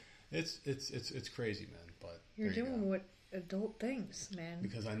built up." It's crazy, man. But you're doing what adult things, man.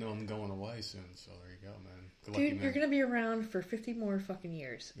 Because I know I'm going away soon, so there you go, man. Good Dude, lucky, man. you're gonna be around for 50 more fucking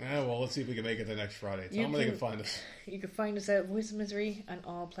years. Yeah, well, let's see if we can make it the next Friday. Tell them where they can find us. You can find us at Voice of Misery on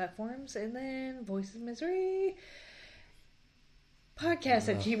all platforms, and then Voice of Misery podcast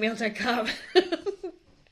at gmail.com.